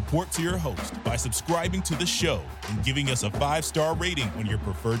show support to your host by subscribing to the show and giving us a 5-star rating on your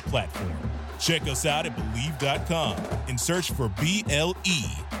preferred platform. Check us out at Believe.com and search for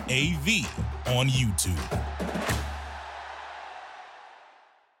BLEAV on YouTube.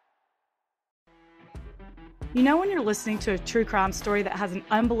 You know when you're listening to a true crime story that has an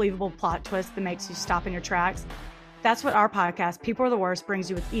unbelievable plot twist that makes you stop in your tracks? That's what our podcast, People Are the Worst,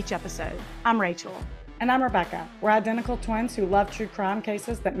 brings you with each episode. I'm Rachel. And I'm Rebecca. We're identical twins who love true crime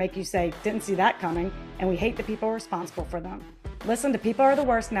cases that make you say, didn't see that coming, and we hate the people responsible for them. Listen to People Are the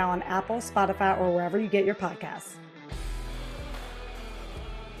Worst now on Apple, Spotify, or wherever you get your podcasts.